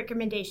book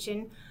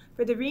recommendation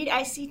for the Read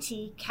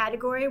ICT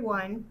Category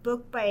 1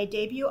 book by a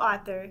debut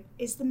author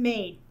is The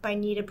Maid by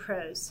Nita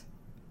Prose.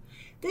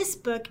 This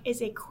book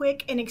is a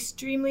quick and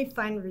extremely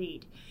fun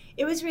read.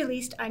 It was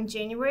released on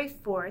January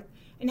 4th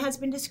and has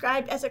been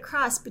described as a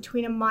cross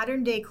between a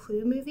modern-day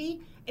Clue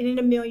movie and an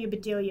Amelia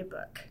Bedelia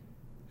book.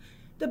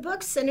 The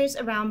book centers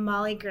around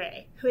Molly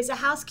Gray, who is a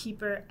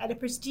housekeeper at a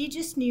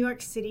prestigious New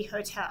York City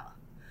hotel.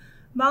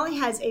 Molly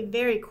has a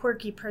very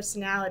quirky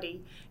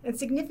personality and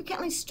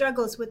significantly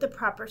struggles with the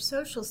proper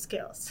social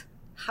skills.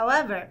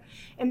 However,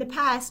 in the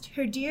past,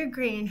 her dear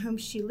Gran, whom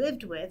she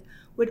lived with,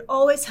 would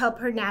always help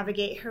her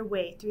navigate her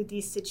way through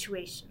these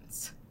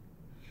situations.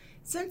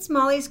 Since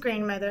Molly's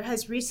grandmother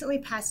has recently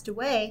passed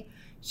away,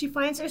 she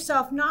finds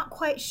herself not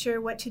quite sure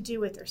what to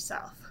do with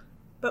herself.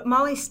 But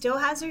Molly still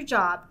has her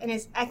job and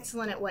is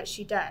excellent at what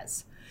she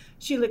does.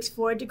 She looks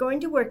forward to going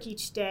to work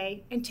each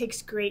day and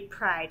takes great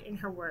pride in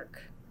her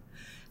work.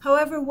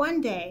 However,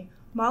 one day,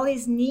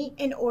 Molly's neat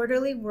and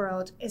orderly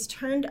world is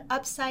turned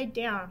upside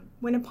down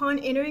when, upon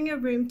entering a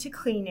room to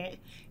clean it,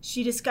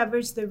 she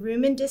discovers the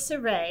room in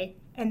disarray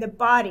and the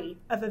body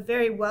of a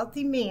very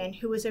wealthy man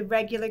who was a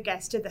regular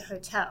guest of the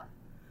hotel.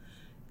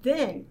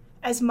 Then,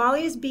 As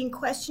Molly is being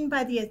questioned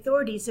by the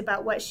authorities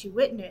about what she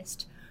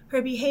witnessed,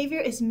 her behavior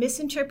is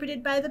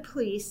misinterpreted by the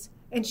police,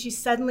 and she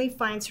suddenly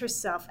finds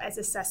herself as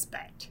a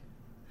suspect.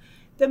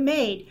 The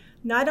Maid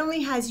not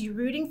only has you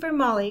rooting for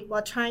Molly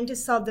while trying to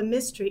solve the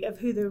mystery of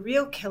who the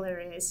real killer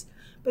is,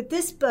 but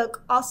this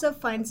book also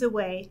finds a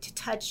way to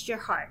touch your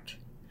heart.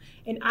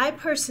 And I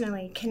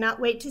personally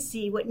cannot wait to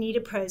see what Nita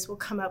Prose will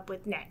come up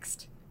with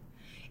next.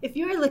 If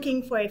you are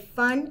looking for a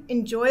fun,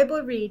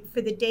 enjoyable read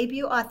for the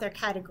debut author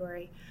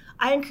category,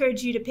 I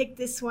encourage you to pick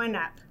this one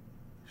up.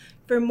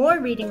 For more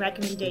reading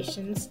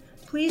recommendations,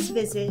 please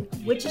visit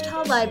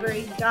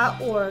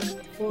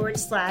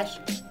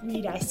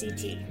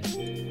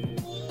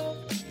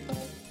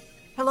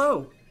wichitalibrary.org/readict.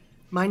 Hello,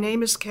 my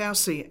name is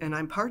Cassie, and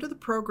I'm part of the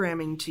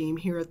programming team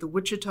here at the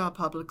Wichita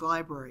Public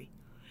Library.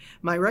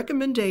 My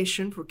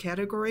recommendation for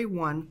Category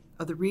 1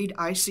 of the Read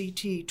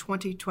ICT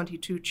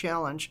 2022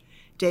 Challenge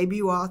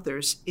debut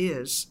authors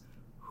is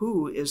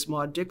Who is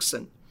Maud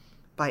Dixon?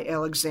 By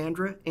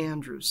Alexandra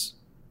Andrews.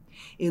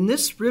 In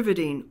this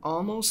riveting,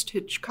 almost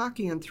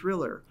Hitchcockian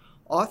thriller,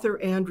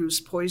 author Andrews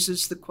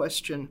poses the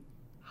question,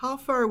 how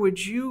far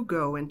would you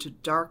go into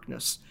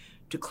darkness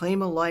to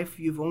claim a life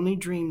you've only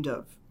dreamed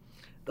of?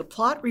 The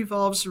plot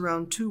revolves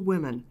around two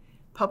women,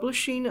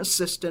 publishing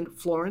assistant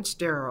Florence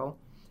Darrow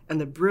and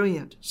the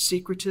brilliant,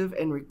 secretive,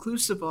 and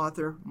reclusive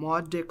author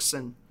Maud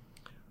Dixon,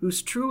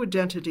 whose true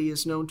identity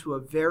is known to a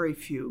very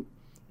few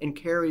and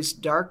carries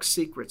dark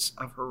secrets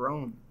of her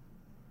own.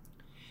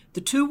 The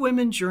two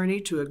women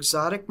journey to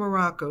exotic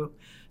Morocco,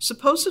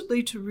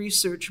 supposedly to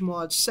research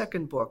Maud's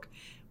second book,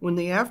 when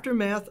the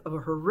aftermath of a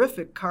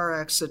horrific car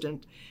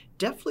accident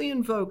deftly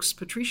invokes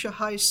Patricia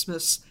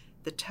Highsmith's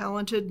The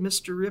Talented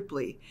Mr.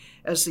 Ripley,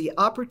 as the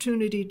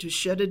opportunity to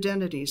shed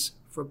identities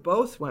for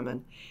both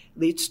women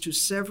leads to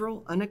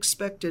several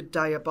unexpected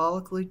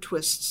diabolical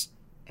twists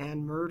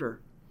and murder.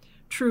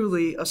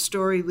 Truly a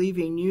story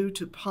leaving you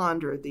to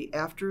ponder the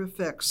after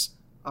effects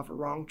of a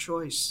wrong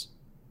choice.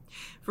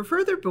 For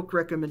further book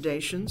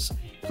recommendations,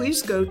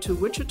 please go to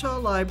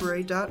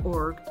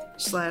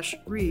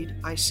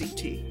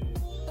wichitalibrary.org/readict.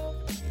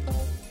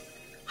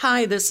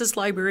 Hi, this is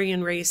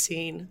Librarian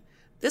Racine.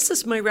 This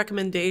is my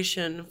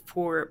recommendation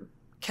for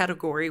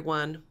Category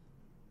 1.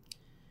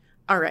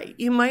 All right,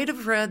 you might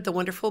have read the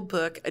wonderful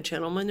book A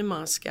Gentleman in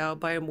Moscow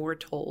by Amor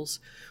Towles,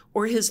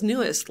 or his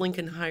newest,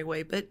 Lincoln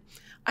Highway, but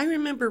I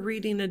remember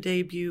reading a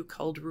debut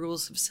called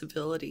Rules of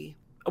Civility.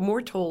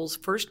 Amor Towles'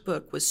 first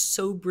book was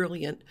so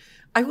brilliant,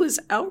 I was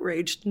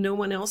outraged no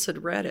one else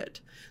had read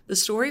it. The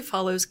story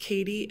follows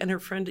Katie and her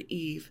friend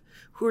Eve,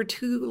 who are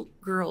two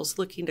girls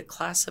looking to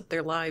class up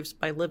their lives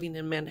by living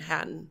in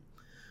Manhattan.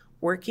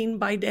 Working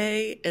by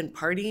day and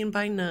partying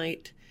by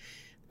night,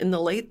 in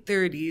the late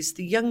 30s,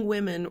 the young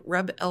women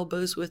rub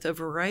elbows with a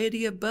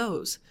variety of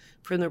beaux,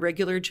 from the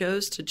regular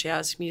Joes to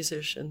jazz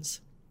musicians.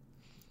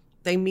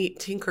 They meet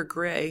Tinker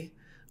Gray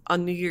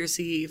on New Year's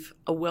Eve,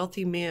 a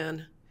wealthy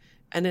man,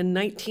 and in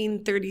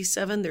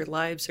 1937 their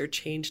lives are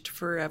changed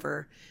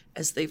forever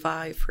as they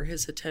vie for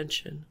his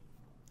attention.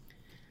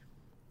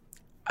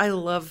 I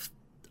love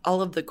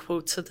all of the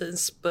quotes of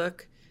this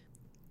book.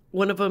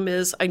 One of them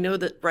is, I know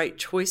that right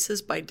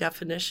choices by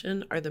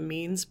definition are the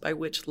means by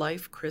which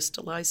life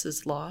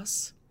crystallizes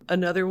loss.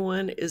 Another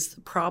one is, the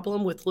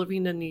problem with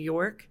living in New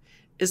York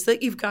is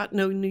that you've got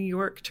no New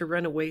York to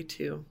run away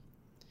to.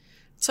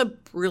 It's a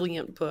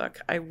brilliant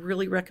book. I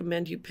really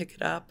recommend you pick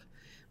it up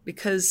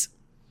because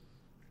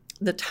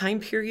the time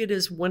period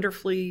is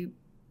wonderfully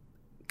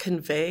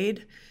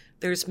conveyed.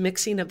 There's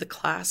mixing of the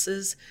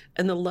classes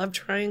and the love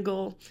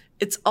triangle.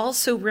 It's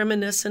also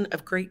reminiscent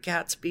of Great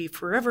Gatsby.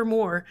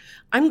 Forevermore,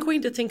 I'm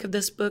going to think of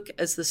this book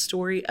as the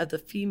story of the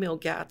female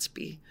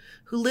Gatsby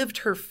who lived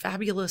her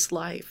fabulous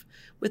life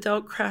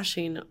without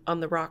crashing on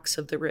the rocks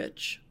of the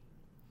rich.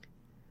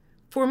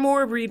 For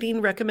more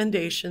reading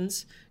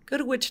recommendations, go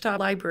to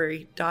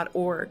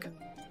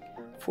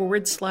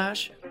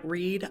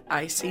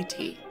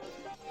wichitalibrary.org/readict.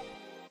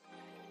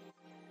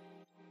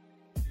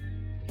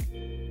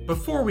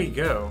 Before we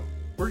go,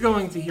 we're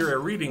going to hear a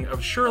reading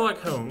of Sherlock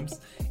Holmes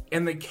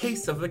and the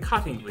Case of the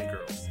Cottingley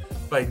Girls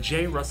by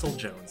J. Russell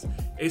Jones,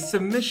 a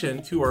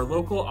submission to our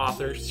local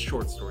authors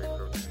short story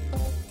program.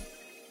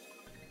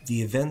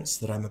 The events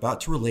that I'm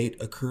about to relate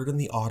occurred in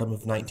the autumn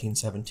of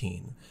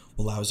 1917,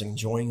 while I was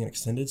enjoying an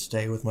extended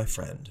stay with my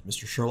friend,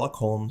 Mr. Sherlock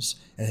Holmes,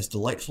 and his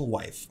delightful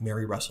wife,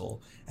 Mary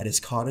Russell, at his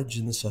cottage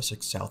in the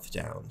Sussex South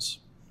Downs.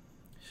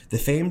 The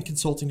famed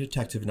consulting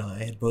detective and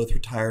I had both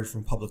retired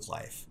from public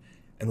life,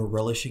 and were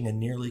relishing a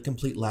nearly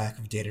complete lack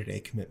of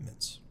day-to-day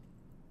commitments.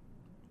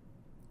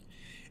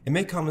 It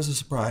may come as a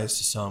surprise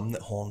to some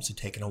that Holmes had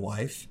taken a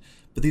wife,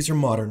 but these are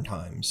modern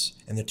times,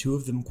 and the two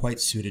of them quite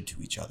suited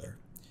to each other.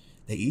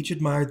 They each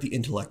admired the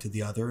intellect of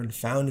the other and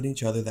found in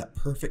each other that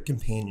perfect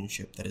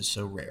companionship that is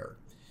so rare.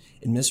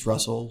 In Miss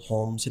Russell,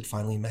 Holmes had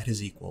finally met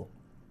his equal.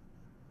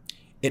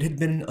 It had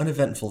been an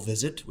uneventful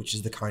visit, which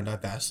is the kind I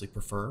vastly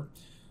prefer.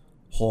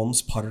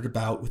 Holmes pottered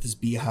about with his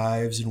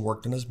beehives and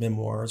worked on his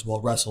memoirs, while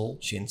Russell,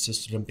 she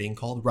insisted on being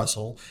called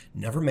Russell,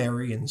 never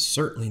Mary and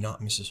certainly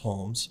not Mrs.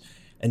 Holmes,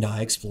 and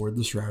I explored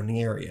the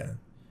surrounding area.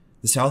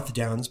 The South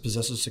Downs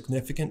possess a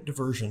significant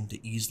diversion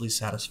to easily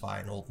satisfy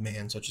an old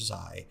man such as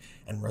I,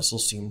 and Russell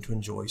seemed to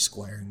enjoy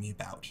squiring me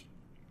about.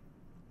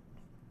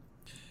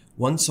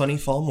 One sunny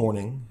fall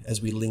morning,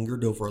 as we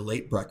lingered over a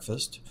late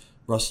breakfast,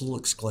 Russell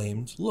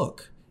exclaimed,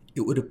 "Look,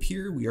 it would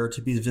appear we are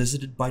to be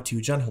visited by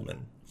two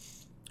gentlemen."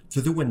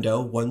 Through the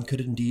window, one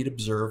could indeed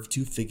observe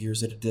two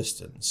figures at a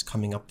distance,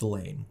 coming up the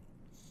lane.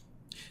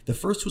 The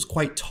first was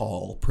quite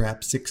tall,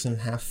 perhaps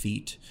 6.5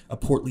 feet, a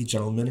portly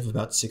gentleman of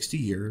about 60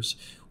 years,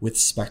 with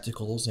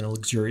spectacles and a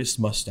luxurious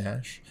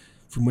mustache,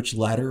 from which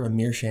latter a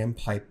meerschaum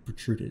pipe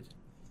protruded.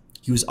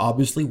 He was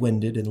obviously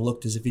winded and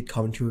looked as if he'd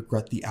come to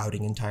regret the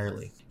outing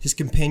entirely. His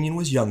companion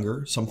was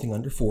younger, something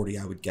under 40,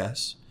 I would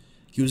guess.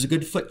 He was a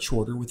good foot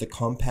shorter, with a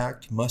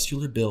compact,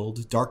 muscular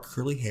build, dark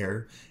curly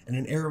hair, and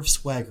an air of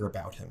swagger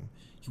about him.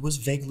 He was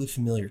vaguely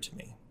familiar to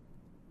me.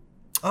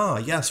 "Ah,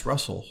 yes,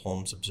 Russell,"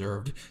 Holmes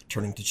observed,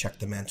 turning to check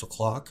the mantel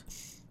clock.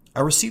 "I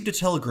received a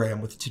telegram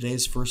with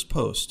today's first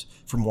post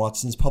from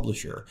Watson's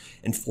publisher,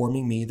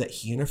 informing me that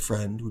he and a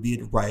friend would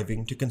be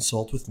arriving to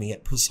consult with me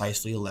at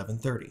precisely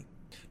 11:30.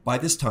 By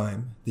this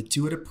time, the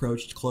two had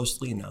approached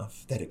closely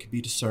enough that it could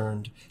be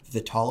discerned that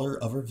the taller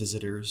of our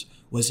visitors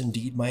was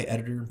indeed my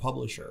editor and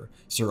publisher,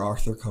 Sir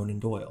Arthur Conan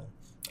Doyle.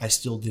 I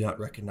still did not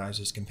recognize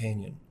his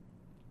companion.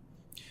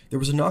 There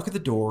was a knock at the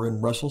door,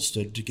 and Russell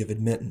stood to give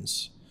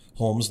admittance.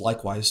 Holmes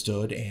likewise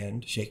stood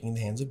and, shaking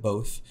the hands of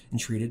both,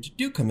 entreated,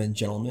 "Do come in,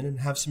 gentlemen, and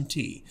have some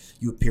tea.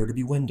 You appear to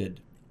be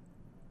winded."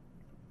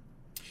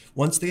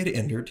 Once they had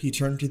entered, he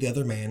turned to the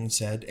other man and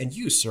said, "And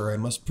you, sir, I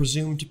must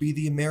presume to be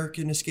the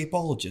American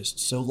escapologist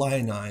so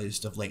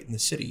lionized of late in the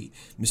city,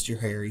 Mr.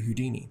 Harry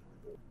Houdini."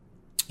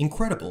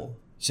 "Incredible,"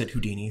 said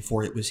Houdini,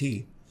 for it was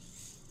he.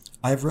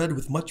 "I have read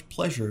with much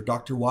pleasure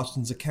Dr.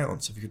 Watson's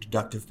accounts of your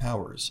deductive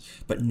powers,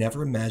 but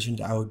never imagined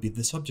I would be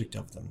the subject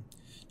of them.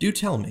 Do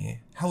tell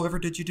me, however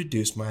did you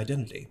deduce my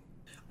identity?"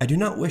 "I do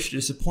not wish to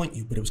disappoint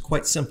you, but it was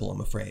quite simple,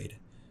 I'm afraid.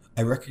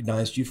 I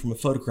recognized you from a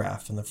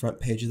photograph on the front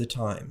page of the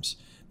Times,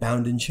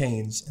 bound in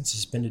chains and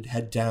suspended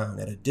head down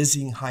at a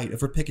dizzying height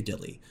over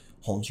Piccadilly,"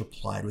 Holmes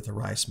replied with a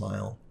wry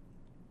smile.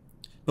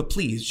 "But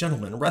please,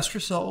 gentlemen, rest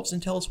yourselves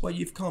and tell us why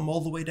you've come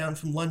all the way down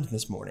from London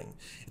this morning.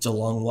 It's a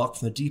long walk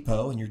from the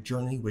depot, and your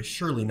journey was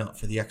surely not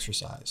for the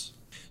exercise."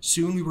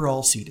 Soon we were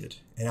all seated,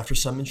 and after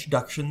some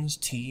introductions,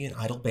 tea, and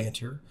idle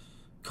banter,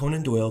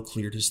 Conan Doyle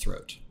cleared his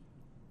throat.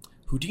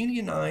 "Houdini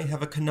and I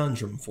have a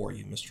conundrum for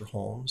you, Mr.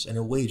 Holmes, and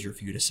a wager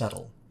for you to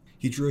settle."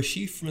 He drew a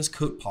sheaf from his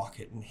coat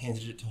pocket and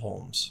handed it to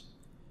Holmes.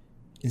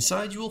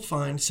 "Inside you will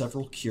find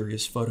several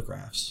curious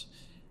photographs.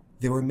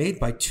 They were made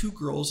by two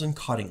girls in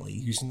Cottingley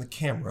using the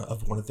camera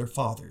of one of their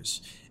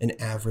fathers, an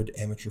avid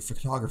amateur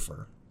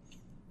photographer.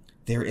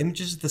 They are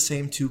images of the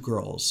same two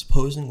girls,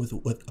 posing with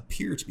what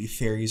appear to be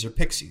fairies or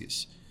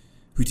pixies.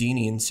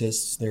 Houdini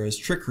insists there is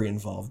trickery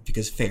involved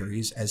because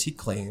fairies, as he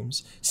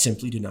claims,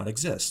 simply do not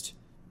exist.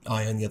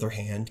 I, on the other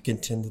hand,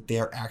 contend that they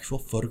are actual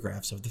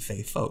photographs of the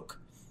Fey folk.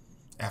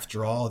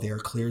 After all, they are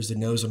clear as the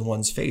nose on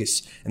one's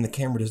face, and the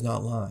camera does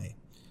not lie.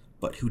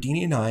 But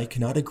Houdini and I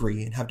cannot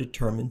agree and have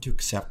determined to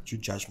accept your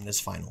judgment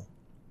as final."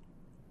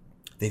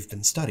 "They've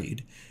been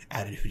studied,"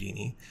 added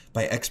Houdini,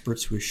 "by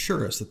experts who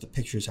assure us that the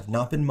pictures have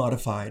not been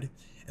modified,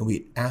 and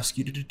we ask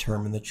you to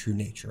determine the true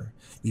nature.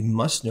 We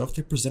must know if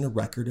they present a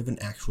record of an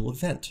actual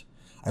event.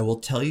 I will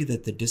tell you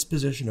that the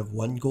disposition of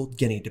 1 gold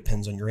guinea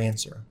depends on your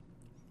answer."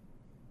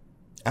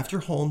 After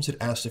Holmes had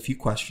asked a few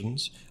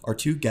questions, our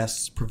two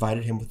guests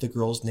provided him with the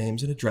girls'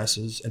 names and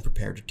addresses and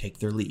prepared to take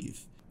their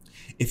leave.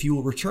 "If you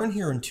will return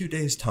here in 2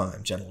 days'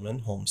 time, gentlemen,"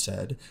 Holmes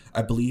said,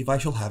 "I believe I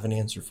shall have an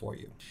answer for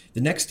you."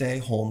 The next day,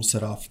 Holmes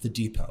set off for the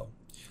depot.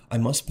 I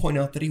must point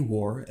out that he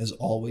wore, as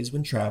always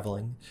when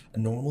traveling, a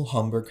normal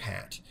Homburg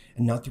hat,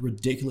 and not the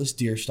ridiculous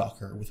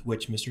deerstalker with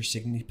which Mr.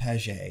 Sidney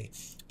Paget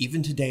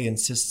even today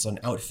insists on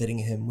outfitting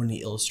him when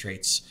he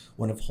illustrates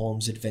one of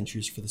Holmes'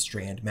 adventures for the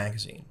Strand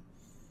magazine.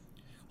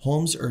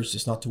 Holmes urged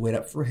us not to wait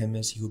up for him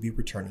as he would be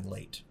returning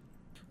late.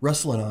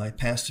 Russell and I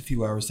passed a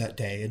few hours that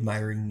day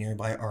admiring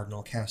nearby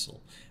Ardnall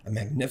Castle, a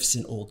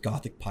magnificent old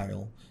Gothic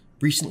pile,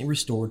 recently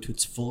restored to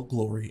its full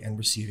glory and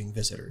receiving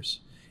visitors.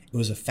 It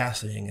was a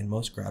fascinating and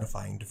most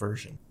gratifying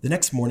diversion. The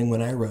next morning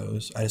when I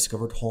arose, I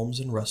discovered Holmes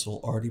and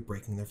Russell already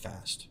breaking their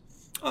fast.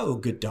 "Oh,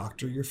 good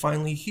doctor, you're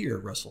finally here,"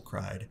 Russell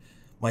cried.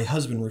 "My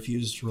husband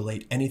refused to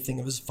relate anything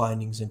of his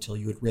findings until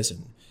you had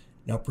risen.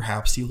 Now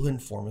perhaps he will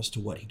inform us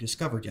to what he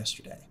discovered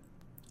yesterday."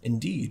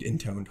 "Indeed,"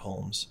 intoned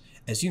Holmes.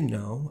 "As you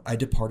know, I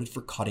departed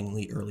for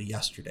Cottingley early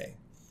yesterday.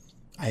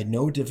 I had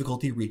no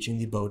difficulty reaching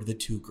the abode of the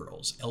two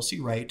girls, Elsie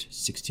Wright,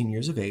 16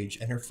 years of age,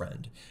 and her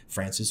friend,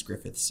 Frances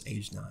Griffiths,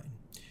 aged 9.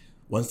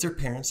 Once their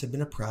parents had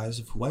been apprised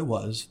of who I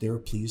was, they were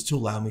pleased to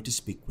allow me to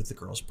speak with the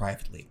girls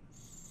privately.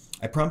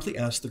 I promptly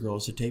asked the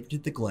girls to take me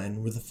to the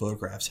glen where the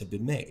photographs had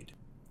been made.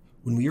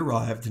 When we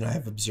arrived and I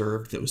have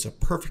observed that it was a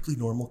perfectly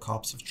normal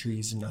copse of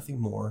trees and nothing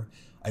more,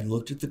 I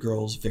looked at the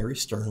girls very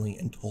sternly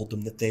and told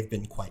them that they've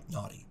been quite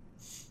naughty."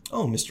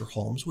 "Oh, Mr.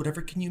 Holmes,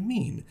 whatever can you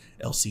mean?"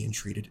 Elsie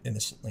entreated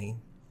innocently.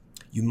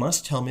 You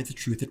must tell me the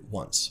truth at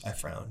once, I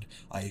frowned.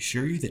 I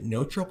assure you that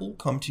no trouble will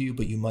come to you,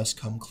 but you must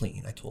come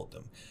clean, I told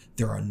them.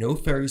 There are no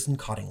fairies in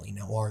Cottingley,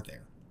 now are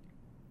there?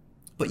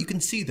 But you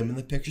can see them in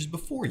the pictures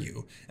before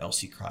you,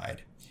 Elsie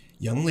cried.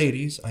 Young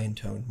ladies, I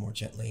intoned more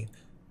gently,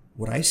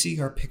 what I see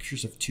are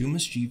pictures of two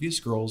mischievous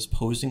girls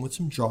posing with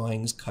some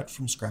drawings cut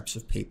from scraps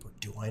of paper,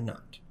 do I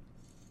not?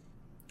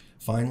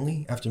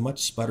 Finally, after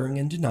much sputtering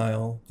and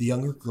denial, the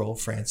younger girl,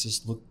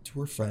 Frances, looked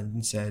to her friend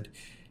and said,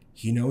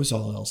 He knows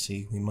all,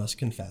 Elsie, we must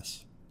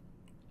confess.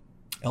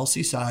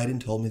 Elsie sighed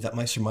and told me that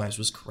my surmise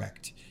was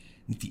correct,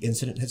 and that the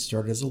incident had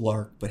started as a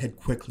lark but had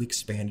quickly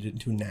expanded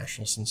into a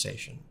national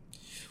sensation.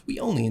 We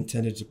only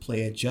intended to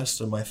play a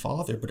jest on my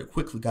father, but it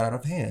quickly got out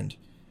of hand.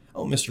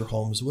 Oh, Mr.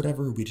 Holmes,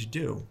 whatever are we to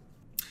do?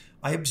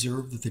 I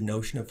observed that the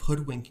notion of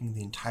hoodwinking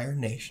the entire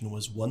nation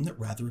was one that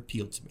rather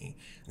appealed to me,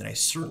 and I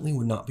certainly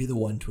would not be the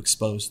one to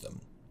expose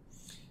them.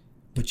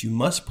 But you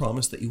must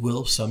promise that you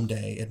will some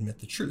day admit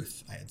the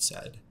truth, I had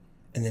said,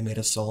 and they made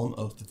a solemn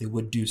oath that they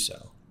would do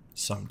so,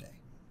 some day.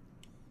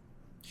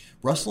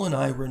 Russell and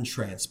I were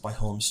entranced by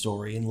Holmes'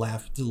 story and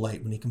laughed with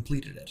delight when he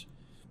completed it.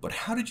 But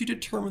how did you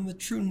determine the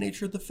true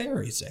nature of the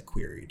fairies? I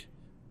queried.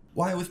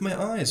 Why, with my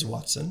eyes,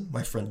 Watson,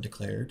 my friend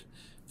declared.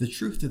 The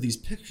truth of these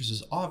pictures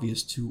is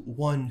obvious to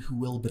one who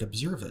will but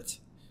observe it.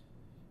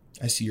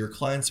 I see your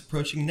clients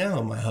approaching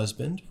now, my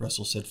husband,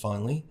 Russell said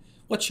fondly.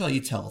 What shall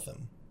you tell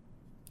them?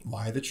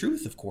 Why, the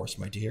truth, of course,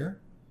 my dear.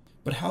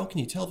 But how can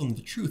you tell them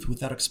the truth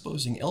without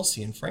exposing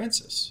Elsie and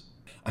Frances?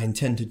 I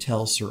intend to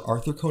tell Sir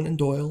Arthur Conan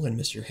Doyle and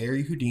Mr.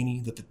 Harry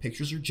Houdini that the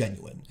pictures are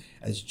genuine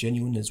as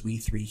we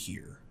three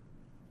here.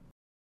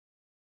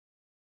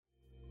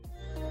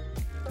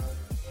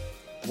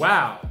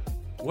 Wow,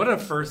 what a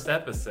first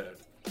episode.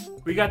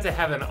 We got to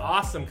have an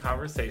awesome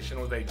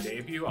conversation with a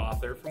debut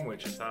author from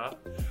Wichita,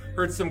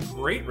 heard some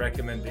great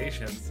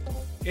recommendations,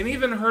 and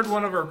even heard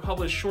one of our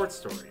published short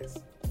stories.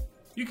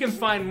 You can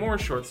find more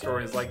short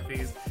stories like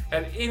these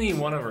at any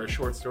one of our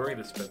short story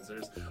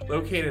dispensers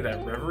located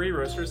at Reverie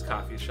Roasters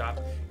Coffee Shop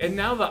and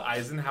now the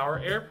Eisenhower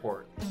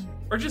Airport.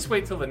 Or just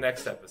wait till the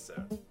next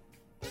episode.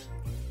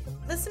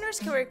 Listeners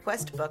can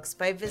request books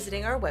by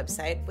visiting our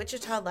website,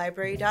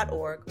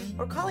 wichitalibrary.org,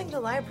 or calling the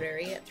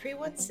library at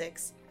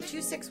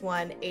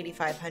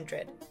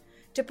 316-261-8500.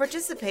 To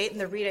participate in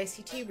the Read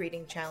ICT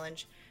Reading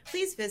Challenge,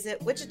 please visit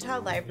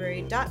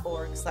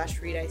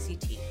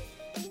wichitalibrary.org/readict.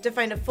 To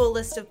find a full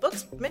list of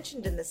books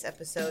mentioned in this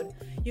episode,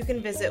 you can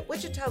visit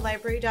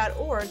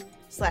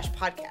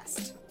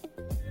wichitalibrary.org/podcast.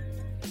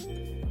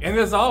 And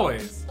as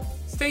always,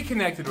 stay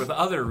connected with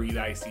other Read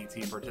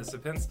ICT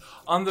participants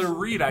on the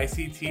Read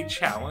ICT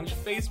Challenge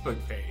Facebook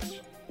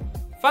page.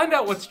 Find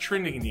out what's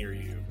trending near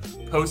you,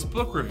 post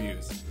book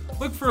reviews,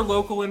 look for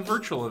local and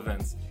virtual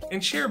events,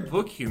 and share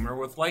book humor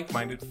with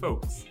like-minded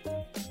folks.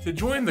 To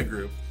join the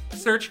group,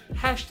 search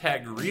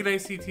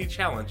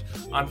 #ReadICTChallenge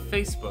on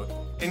Facebook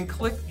and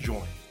click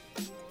Join.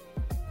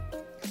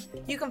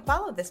 You can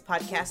follow this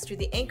podcast through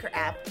the Anchor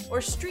app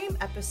or stream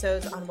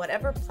episodes on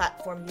whatever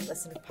platform you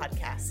listen to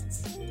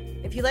podcasts.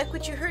 If you like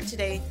what you heard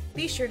today,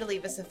 be sure to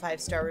leave us a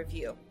 5-star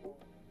review.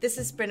 This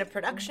has been a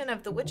production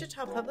of the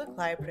Wichita Public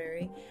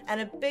Library,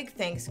 and a big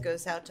thanks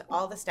goes out to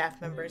all the staff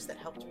members that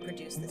helped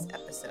produce this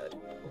episode.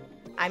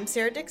 I'm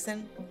Sarah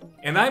Dixon.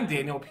 And I'm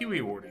Daniel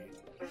Peeweewardy.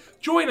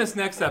 Join us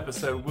next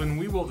episode when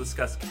we will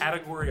discuss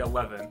Category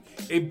 11,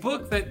 a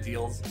book that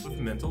deals with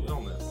mental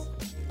illness.